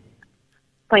much.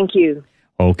 Thank you.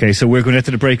 Okay, so we're going to get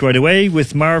to the break right away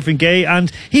with Marvin Gaye, and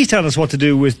he's telling us what to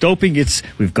do with doping.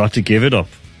 We've got to give it up.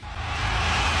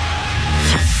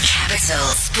 Capital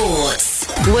Sports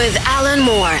with Alan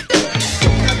Moore.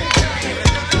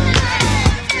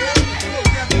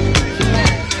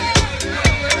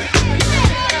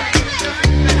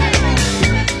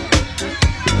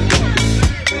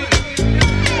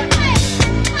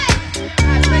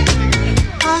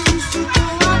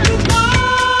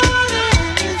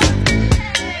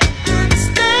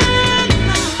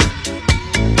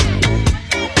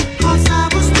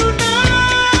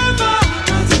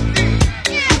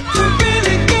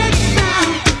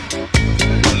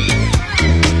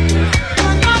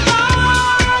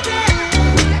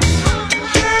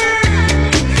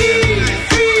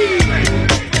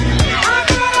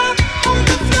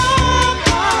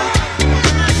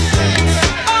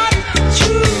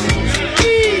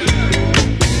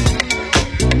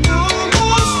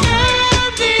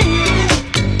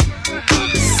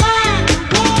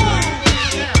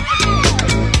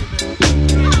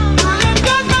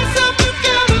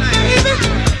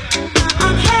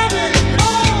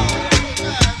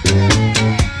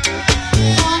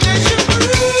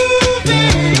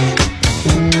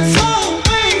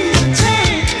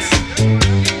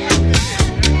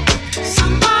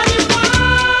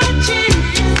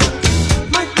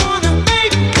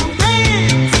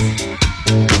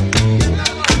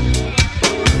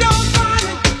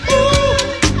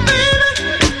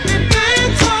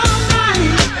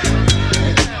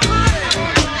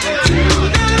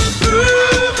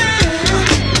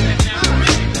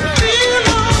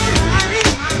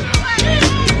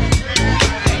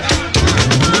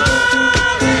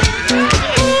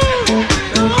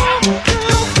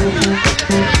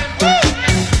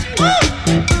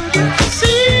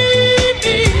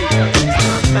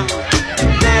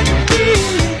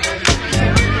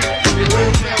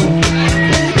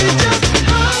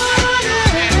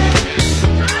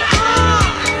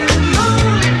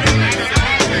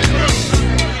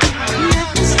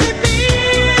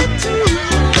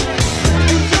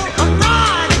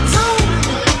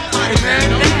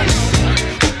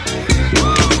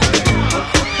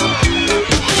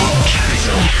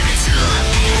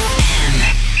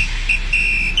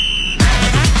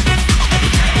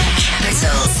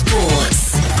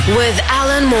 with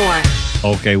Alan Moore.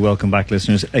 Okay, welcome back,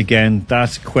 listeners. Again,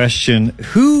 that question: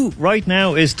 who right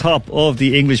now is top of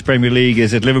the English Premier League?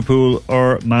 Is it Liverpool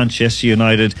or Manchester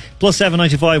United? Plus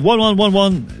 795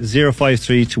 1111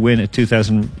 053 to win a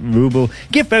 2,000 ruble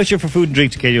gift voucher for food and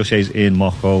drink to Katie O'Shea's in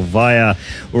Mochovaya.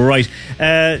 Right.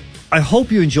 I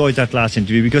hope you enjoyed that last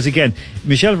interview, because again,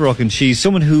 Michelle Verrocking, she's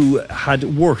someone who had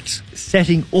worked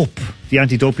setting up the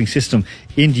anti-doping system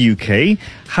in the UK,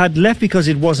 had left because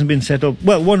it wasn't been set up.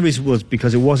 Well, one reason was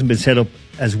because it wasn't been set up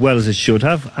as well as it should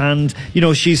have. And, you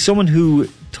know, she's someone who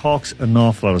talks an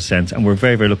awful lot of sense, and we're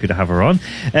very, very lucky to have her on.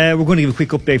 We're going to give a quick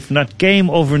update from that game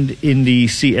over in the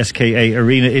CSKA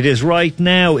Arena. It is right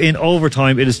now in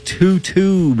overtime. It is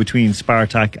 2-2 between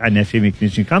Spartak and Nefimik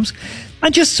Nizhny-Kamsk.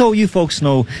 And just so you folks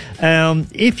know,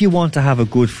 if you want to have a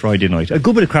good Friday night, a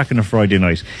good bit of crack on a Friday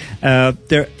night,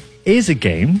 there is a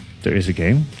game,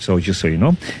 so just so you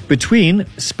know, between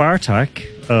Spartak,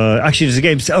 actually there's a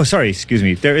game,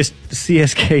 there is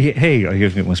CSKA, I hear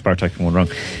my Spartak one wrong.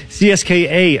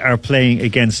 CSKA are playing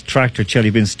against Tractor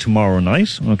Chelyabinsk tomorrow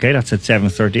night, okay, that's at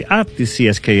 7:30 at the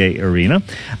CSKA Arena,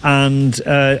 and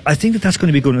I think that's going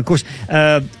to be good. And of course,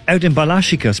 out in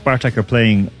Balashika, Spartak are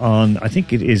playing on, I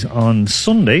think it is on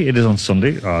Sunday,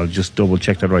 I'll just double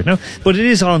check that right now, but it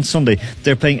is on Sunday.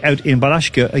 They're playing out in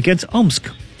Balashika against Omsk.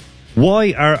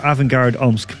 Why are Avangard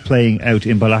Omsk playing out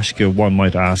in Balashika, one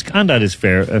might ask, and that is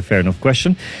a fair enough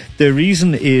question. The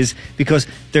reason is because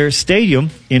their stadium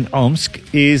in Omsk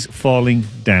is falling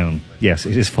down. Yes,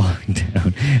 it is falling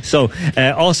down. So,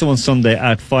 also on Sunday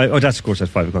at 5, that's of course at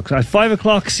 5 o'clock. So at 5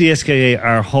 o'clock, CSKA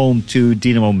are home to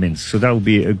Dynamo Minsk, so that will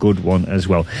be a good one as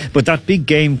well. But that big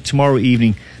game tomorrow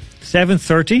evening,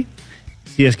 7:30,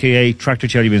 CSKA, Tractor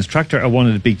Chelyabinsk. Tractor are one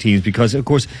of the big teams because, of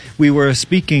course, we were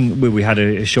speaking, we had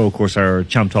a show, of course, our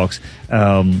Champ Talks,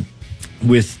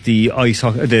 with the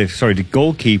the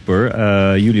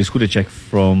goalkeeper, Julius Hudacek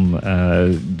from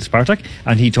Spartak,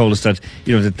 and he told us that,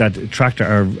 you know, that Tractor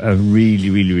are a really,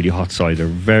 really, really hot side. They're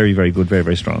very, very good, very,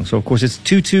 very strong. So, of course, it's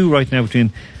 2-2 right now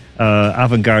between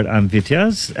Avantgarde and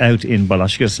Vitesse out in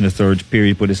Balashkas in the third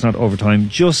period, but it's not overtime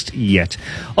just yet.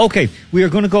 Okay, we are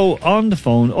going to go on the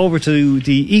phone over to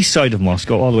the east side of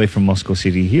Moscow, all the way from Moscow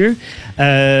City here.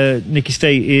 Nikki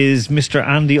Stay, is Mr.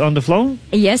 Andy on the phone?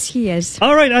 Yes, he is.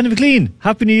 All right, Andy McLean,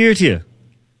 Happy New Year to you.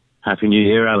 Happy New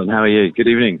Year, Alan. How are you? Good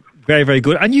evening. Very, very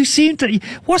good. And you seem to...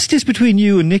 What's this between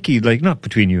you and Nikki? Like, not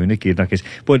between you and Nikki in that case,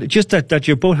 but just that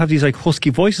you both have these, like, husky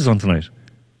voices on tonight.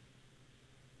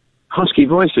 Husky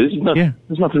voices? No, Yeah.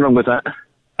 There's nothing wrong with that.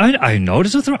 I know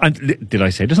there's nothing wrong. Did I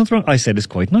say there's nothing wrong? I said it's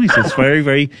quite nice. It's very,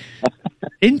 very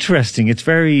interesting. It's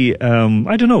very,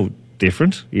 I don't know,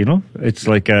 different, you know? It's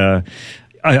like...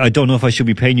 I don't know if I should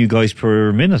be paying you guys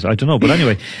per minute. I don't know. But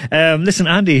anyway, listen,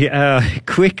 Andy,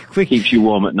 quick. Keeps you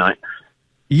warm at night.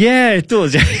 Yeah, it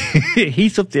does.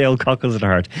 Heats up the old cockles of the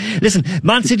heart. Listen,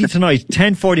 Man City tonight,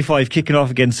 10:45, kicking off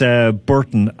against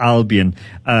Burton Albion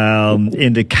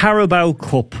in the Carabao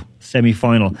Cup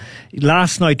semi-final.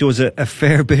 Last night there was a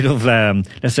fair bit of,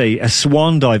 let's say, a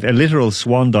swan dive, a literal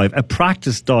swan dive, a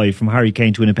practice dive from Harry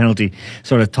Kane to win a penalty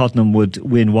so that Tottenham would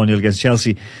win 1-0 against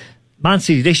Chelsea. Man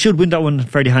City, they should win that one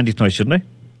fairly handy tonight, shouldn't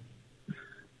they?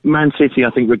 Man City,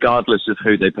 I think, regardless of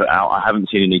who they put out, I haven't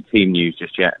seen any team news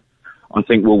just yet. I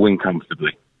think we'll win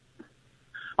comfortably.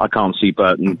 I can't see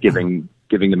Burton giving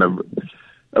them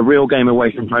a real game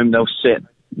away from home. They'll sit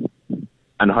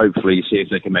and hopefully see if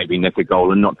they can maybe nick a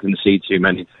goal and not concede too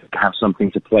many, have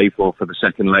something to play for the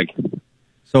second leg.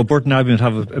 So Burton Albion would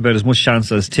have about as much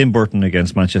chance as Tim Burton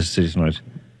against Manchester City tonight.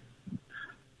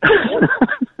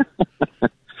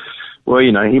 Well,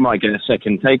 you know, he might get a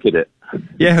second take at it.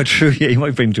 Yeah, true. Yeah, he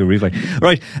might bring to a replay.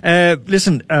 Right.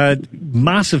 Listen,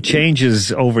 massive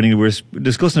changes over in England. We're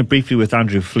discussing it briefly with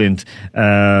Andrew Flint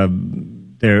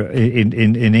there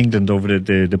in England over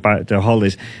the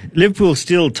holidays. Liverpool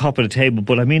still top of the table,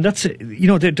 but I mean that's, you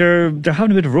know, they're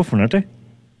having a bit of a rough one, aren't they?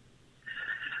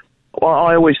 Well,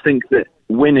 I always think that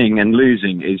winning and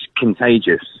losing is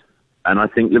contagious, and I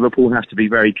think Liverpool have to be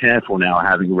very careful now,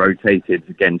 having rotated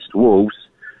against Wolves,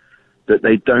 that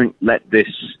they don't let this,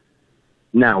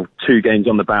 now 2 games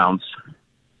on the bounce,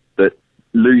 that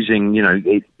losing, you know,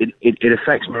 it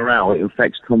affects morale, it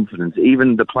affects confidence.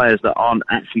 Even the players that aren't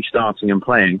actually starting and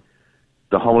playing,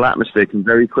 the whole atmosphere can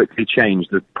very quickly change,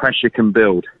 the pressure can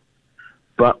build.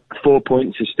 But 4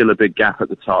 points is still a big gap at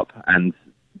the top, and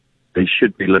they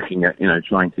should be looking at, you know,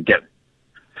 trying to get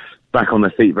back on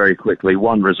their feet very quickly.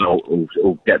 One result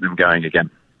will get them going again.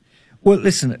 Well,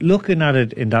 listen, looking at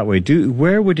it in that way,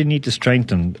 where would they need to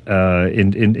strengthen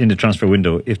in the transfer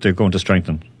window if they're going to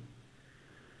strengthen?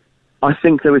 I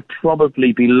think they would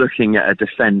probably be looking at a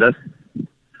defender.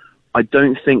 I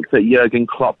don't think that Jurgen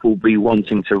Klopp will be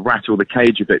wanting to rattle the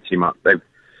cage a bit too much.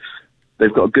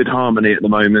 They've got a good harmony at the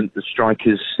moment. The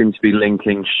strikers seem to be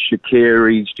linking.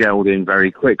 Shaqiri's gelled in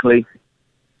very quickly.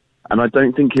 And I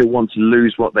don't think he'll want to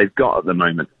lose what they've got at the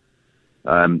moment.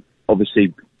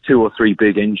 Obviously, 2 or 3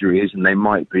 big injuries and they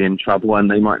might be in trouble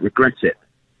and they might regret it.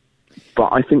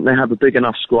 But I think they have a big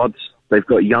enough squad. They've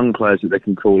got young players that they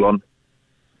can call on.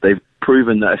 They've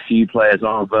proven that a few players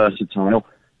are versatile,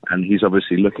 and he's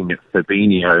obviously looking at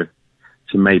Fabinho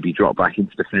to maybe drop back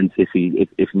into defence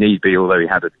if need be, although he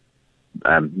had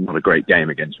not a great game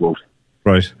against Wolves.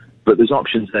 Right. But there's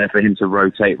options there for him to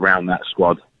rotate round that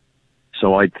squad.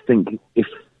 So I think if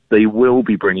they will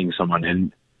be bringing someone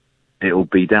in, it'll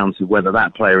be down to whether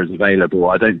that player is available.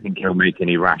 I don't think he'll make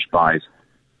any rash buys.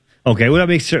 Okay, well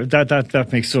that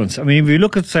makes sense. I mean, if you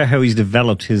look at how he's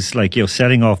developed his, like, you know,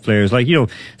 setting off players, like, you know,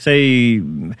 say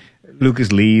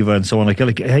Lucas Leiva and so on, like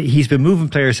he's been moving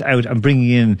players out and bringing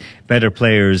in better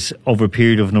players over a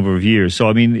period of a number of years. So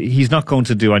I mean, he's not going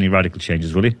to do any radical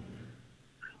changes, will he?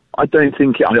 I don't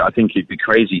think. I think he'd be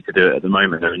crazy to do it at the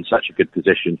moment. They're in such a good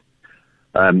position.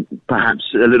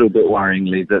 Perhaps a little bit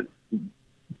worryingly that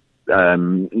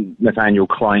Nathaniel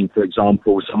Klein, for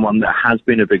example, someone that has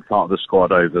been a big part of the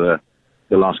squad over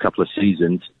the last couple of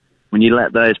seasons, when you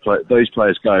let those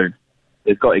players go,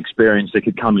 they've got experience, they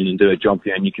could come in and do a job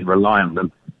here and you can rely on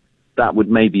them. That would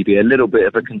maybe be a little bit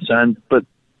of a concern, but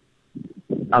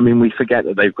I mean, we forget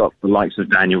that they've got the likes of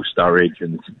Daniel Sturridge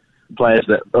and players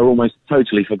that are almost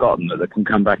totally forgotten that can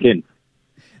come back in.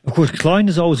 Of course, Klein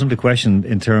is always under question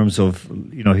in terms of,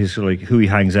 you know, his, like, who he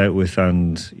hangs out with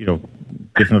and, you know,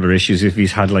 different other issues, if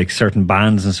he's had like certain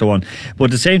bans and so on. But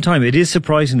at the same time, it is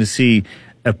surprising to see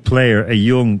a player, a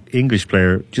young English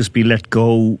player, just be let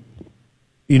go,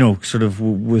 you know, sort of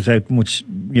without much,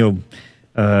 you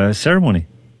know, ceremony.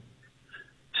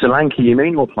 Solanke, you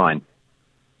mean, or Klein?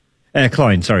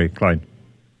 Klein.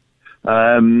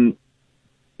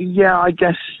 Yeah, I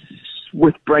guess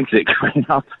with Brexit coming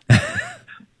up,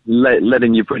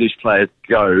 letting your British players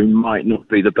go might not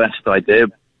be the best idea,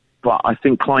 but I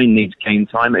think Klein needs game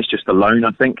time. It's just a loan,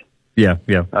 I think. Yeah.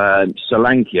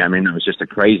 Solanke, I mean, that was just a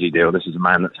crazy deal. This is a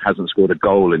man that hasn't scored a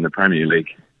goal in the Premier League,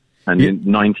 and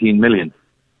 19 million.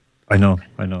 I know.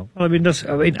 Well, I mean,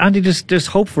 Andy, there's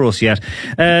hope for us yet.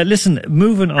 Listen,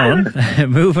 moving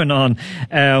on.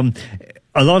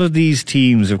 A lot of these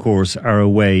teams, of course, are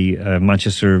away.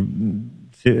 Manchester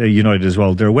United as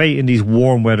well. They're away in these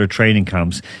warm weather training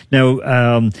camps.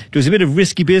 Now, there's a bit of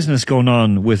risky business going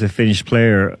on with a Finnish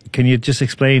player. Can you just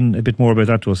explain a bit more about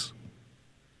that to us?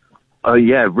 Oh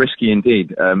yeah, risky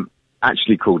indeed.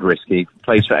 Actually called risky.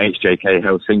 Plays for HJK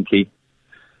Helsinki.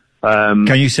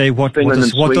 Can you say what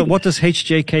does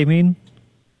HJK mean?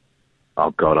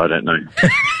 Oh God, I don't know.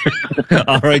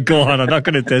 All right, go on. I'm not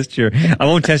going to test you. I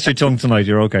won't test your tongue tonight.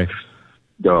 You're okay.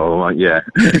 Oh yeah.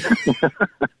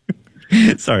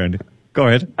 Sorry, Andy. Go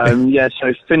ahead.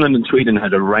 So Finland and Sweden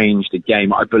had arranged a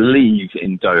game, I believe,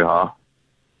 in Doha,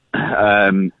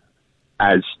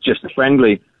 as just a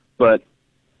friendly, but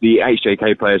the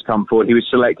HJK players come forward. He was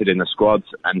selected in the squad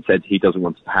and said he doesn't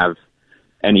want to have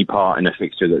any part in a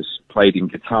fixture that's played in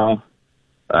Qatar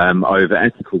over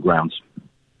ethical grounds,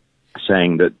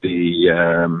 saying that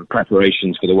the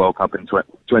preparations for the World Cup in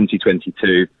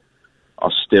 2022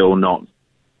 are still not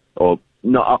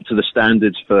up to the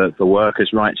standards for workers'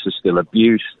 rights. There's still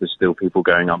abuse. There's still people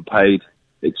going unpaid,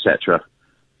 etc.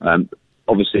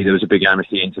 Obviously, there was a big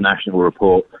Amnesty International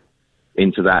report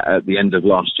into that at the end of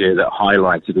last year that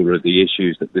highlighted all of the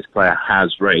issues that this player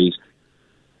has raised.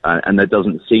 And there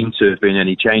doesn't seem to have been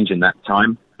any change in that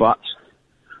time. But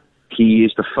he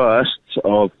is the first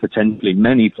of potentially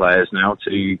many players now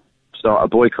to start a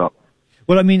boycott.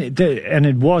 Well, I mean, I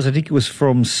think it was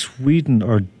from Sweden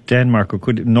or Denmark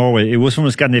or Norway. It was from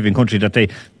a Scandinavian country that they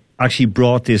actually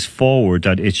brought this forward,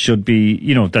 that it should be,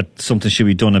 that something should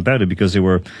be done about it, because they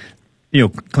were,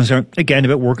 concerned, again,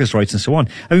 about workers' rights and so on.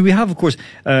 I mean, we have, of course,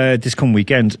 this coming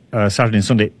weekend, Saturday and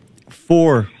Sunday,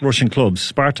 4 Russian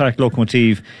clubs, Spartak,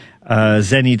 Lokomotiv,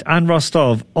 Zenit and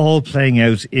Rostov, all playing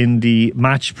out in the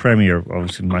Match Premier,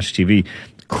 obviously Match TV,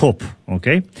 Cup,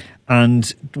 okay?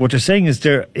 And what they're saying is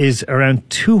there is around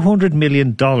 $200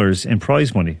 million in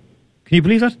prize money. Can you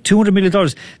believe that? $200 million.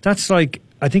 That's like,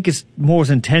 I think it's more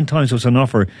than 10 times what's on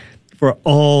offer for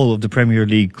all of the Premier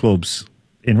League clubs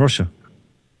in Russia.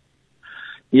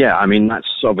 Yeah, I mean, that's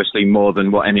obviously more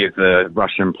than what any of the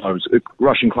Russian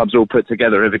clubs all put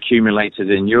together have accumulated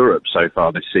in Europe so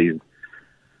far this season.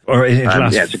 Or in the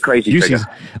last it's a crazy figure.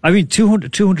 Seasons. I mean,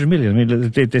 200 million. I mean,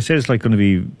 they say it's like going to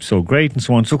be so great and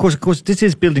so on. So, of course, this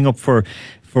is building up for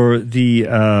the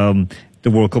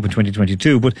World Cup in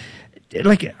 2022. But,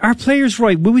 like, are players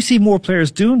right? Will we see more players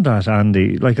doing that,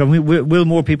 Andy? Like, I mean, will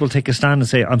more people take a stand and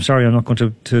say, I'm sorry, I'm not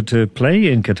going to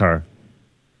play in Qatar?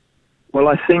 Well,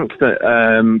 I think that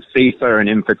FIFA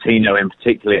and Infantino in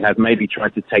particular have maybe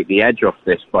tried to take the edge off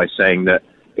this by saying that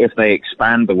if they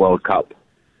expand the World Cup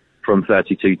from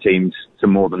 32 teams to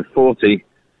more than 40,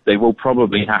 they will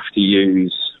probably have to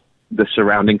use the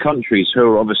surrounding countries who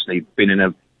are obviously have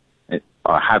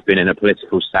been in a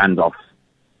political standoff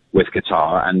with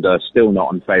Qatar and are still not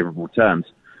on favourable terms.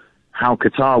 How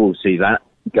Qatar will see that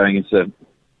going into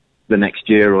the next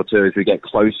year or two as we get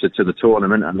closer to the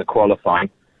tournament and the qualifying,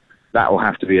 that will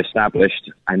have to be established,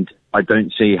 and I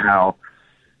don't see how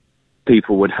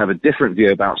people would have a different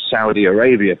view about Saudi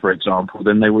Arabia, for example,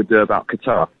 than they would do about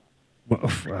Qatar. Well,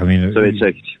 I mean, so it's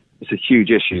a huge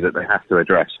issue that they have to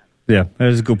address. Yeah, that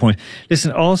is a good point.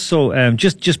 Listen, also,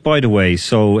 just by the way,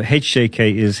 so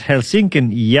HJK is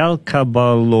Helsinki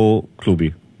Jalkapallo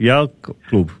Klubi.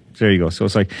 Klub. There you go. So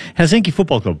it's like Helsinki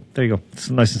Football Club. There you go. It's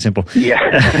nice and simple. Yeah.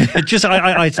 I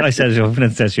said it. I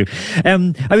didn't test you. I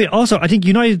mean, also, I think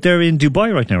United, they're in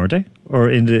Dubai right now, aren't they? Or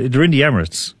they're in the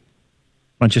Emirates.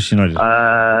 Manchester United.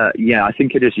 Yeah, I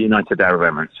think it is United Arab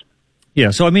Emirates.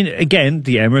 Yeah, so I mean, again,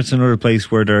 the Emirates, another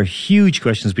place where there are huge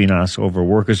questions being asked over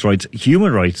workers' rights,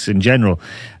 human rights in general.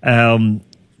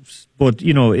 But,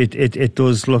 it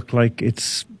does look like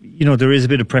it's, there is a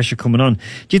bit of pressure coming on.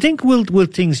 Do you think will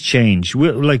things change?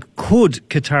 Could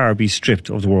Qatar be stripped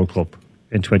of the World Cup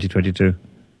in 2022?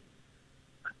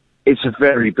 It's a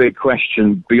very big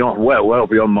question, well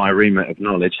beyond my remit of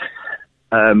knowledge.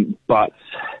 But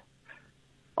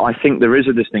I think there is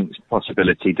a distinct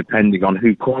possibility, depending on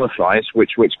who qualifies,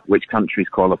 which countries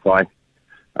qualify,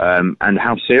 and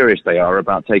how serious they are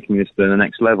about taking this to the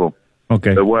next level.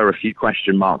 Okay. There were a few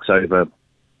question marks over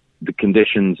the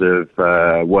conditions of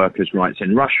workers' rights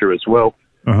in Russia as well.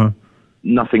 Uh-huh.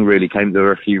 Nothing really came. There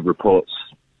were a few reports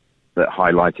that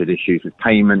highlighted issues with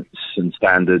payments and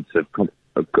standards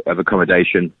of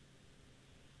accommodation.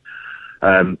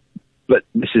 But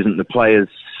this isn't the players'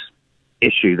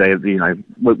 issue. They,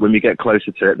 when we get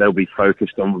closer to it, they'll be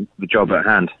focused on the job at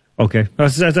hand. Okay,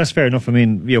 that's fair enough. I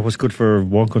mean, what's good for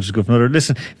one country is good for another.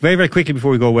 Listen, very, very quickly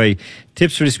before we go away,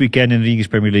 tips for this weekend in the English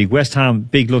Premier League. West Ham,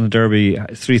 big London derby,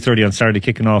 3:30 on Saturday,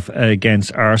 kicking off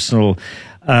against Arsenal.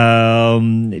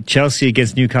 Chelsea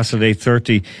against Newcastle at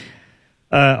 8:30.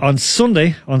 On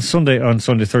Sunday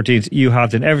 13th, you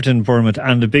have then Everton, Bournemouth,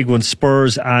 and the big one,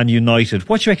 Spurs and United.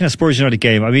 What do you reckon of Spurs United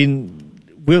game? I mean,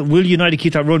 will United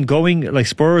keep that run going? Like,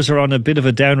 Spurs are on a bit of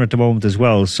a downer at the moment as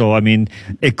well. So, I mean,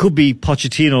 it could be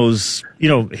Pochettino's,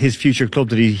 his future club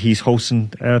that he's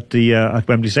hosting at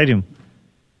Wembley Stadium.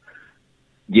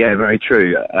 Yeah, very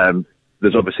true.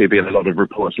 There's obviously been a lot of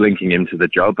reports linking him to the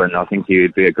job, and I think he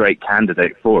would be a great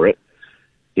candidate for it.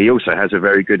 He also has a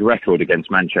very good record against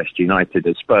Manchester United,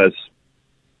 as Spurs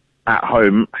at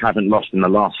home haven't lost in the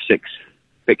last 6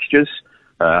 fixtures.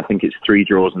 I think it's 3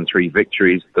 draws and 3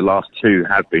 victories. The last 2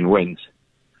 have been wins.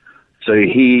 So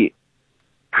he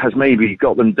has maybe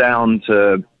got them down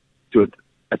to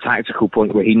a tactical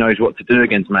point where he knows what to do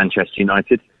against Manchester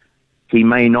United. He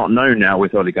may not know now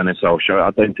with Ole Gunnar Solskjaer. I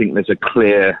don't think there's a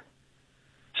clear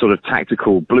sort of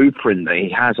tactical blueprint that he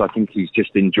has. I think he's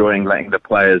just enjoying letting the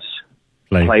players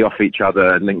play off each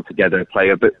other, link together, play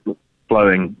a bit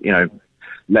flowing,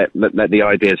 let the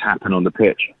ideas happen on the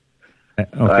pitch.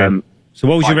 Okay. So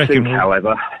what would you reckon? I think,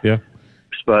 however,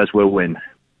 Spurs will win.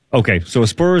 Okay, so a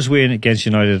Spurs win against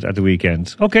United at the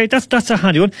weekend. Okay, that's a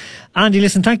handy one. Andy,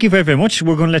 listen, thank you very, very much.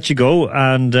 We're going to let you go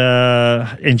and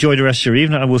enjoy the rest of your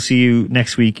evening, and we'll see you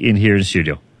next week here in the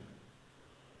studio.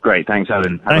 Great, thanks,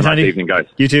 Alan. Have a nice evening, guys.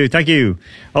 You too, thank you.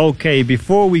 Okay,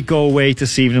 before we go away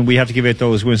this evening, we have to give out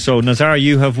those wins. So, Nazar,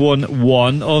 you have won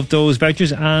one of those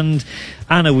vouchers, and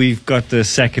Anna, we've got the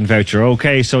second voucher.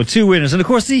 Okay, so 2 winners. And of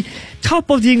course, the top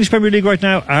of the English Premier League right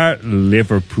now are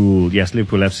Liverpool. Yes,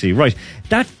 Liverpool FC. Right,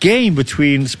 that game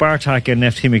between Spartak and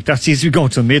Neftimik, that seems to be going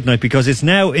till midnight because it's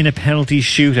now in a penalty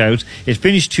shootout. It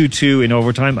finished 2-2 in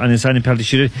overtime, and it's in a penalty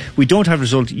shootout. We don't have a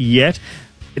result yet.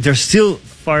 They're still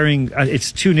firing.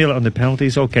 It's 2-0 on the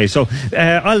penalties. Okay, so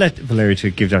I'll let Valeria to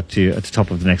give that to you at the top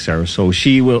of the next hour. So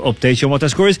she will update you on what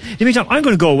that score is. In the meantime, I'm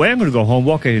going to go away. I'm going to go home,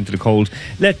 walk out into the cold,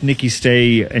 let Nikki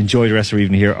stay, enjoy the rest of her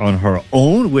evening here on her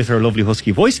own with her lovely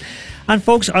husky voice. And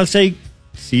folks, I'll say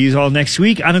see you all next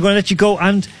week. And I'm going to let you go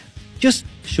and just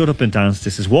shut up and dance.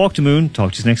 This is Walk the Moon.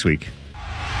 Talk to you next week.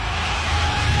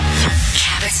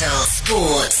 Capital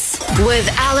Sports with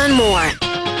Alan Moore.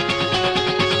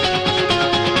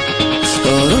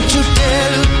 Oh, don't you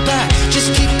dare look back,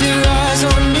 just keep your eyes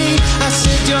on me. I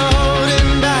said you're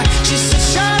holding back, she said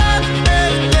shut up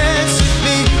and dance with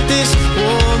me. This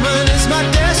woman is my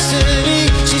destiny.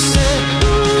 She said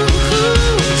ooh,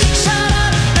 ooh, shut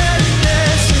up and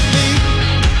dance with me.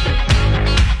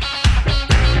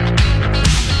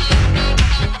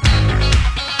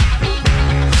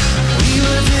 We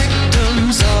were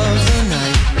victims of the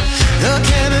night, the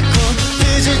chemical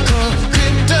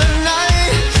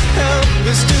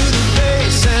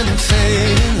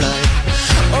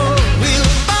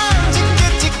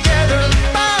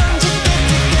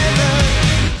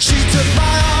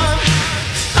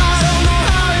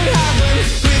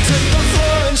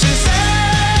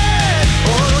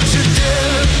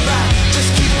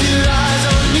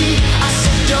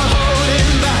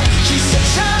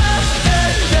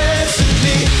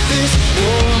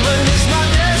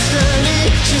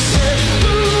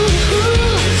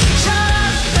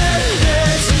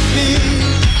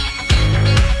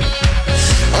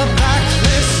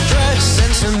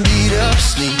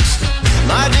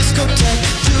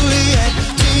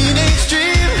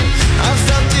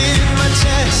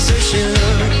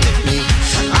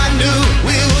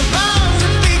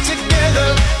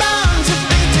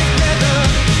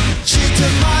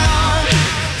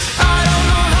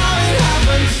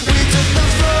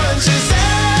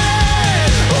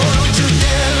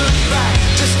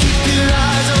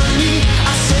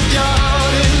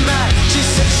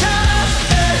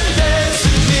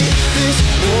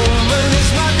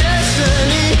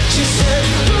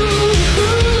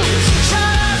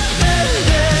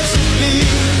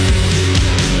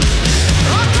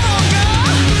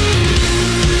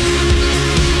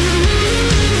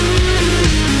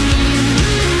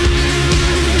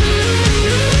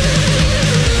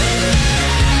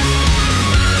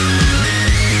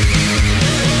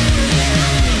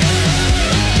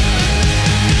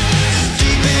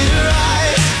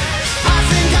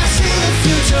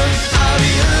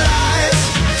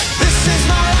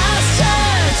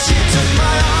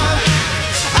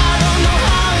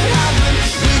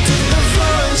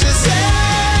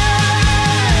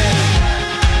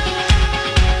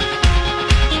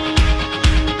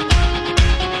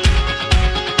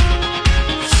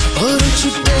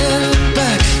you dare look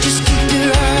back, just keep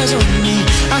your eyes on me.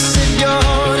 I said you're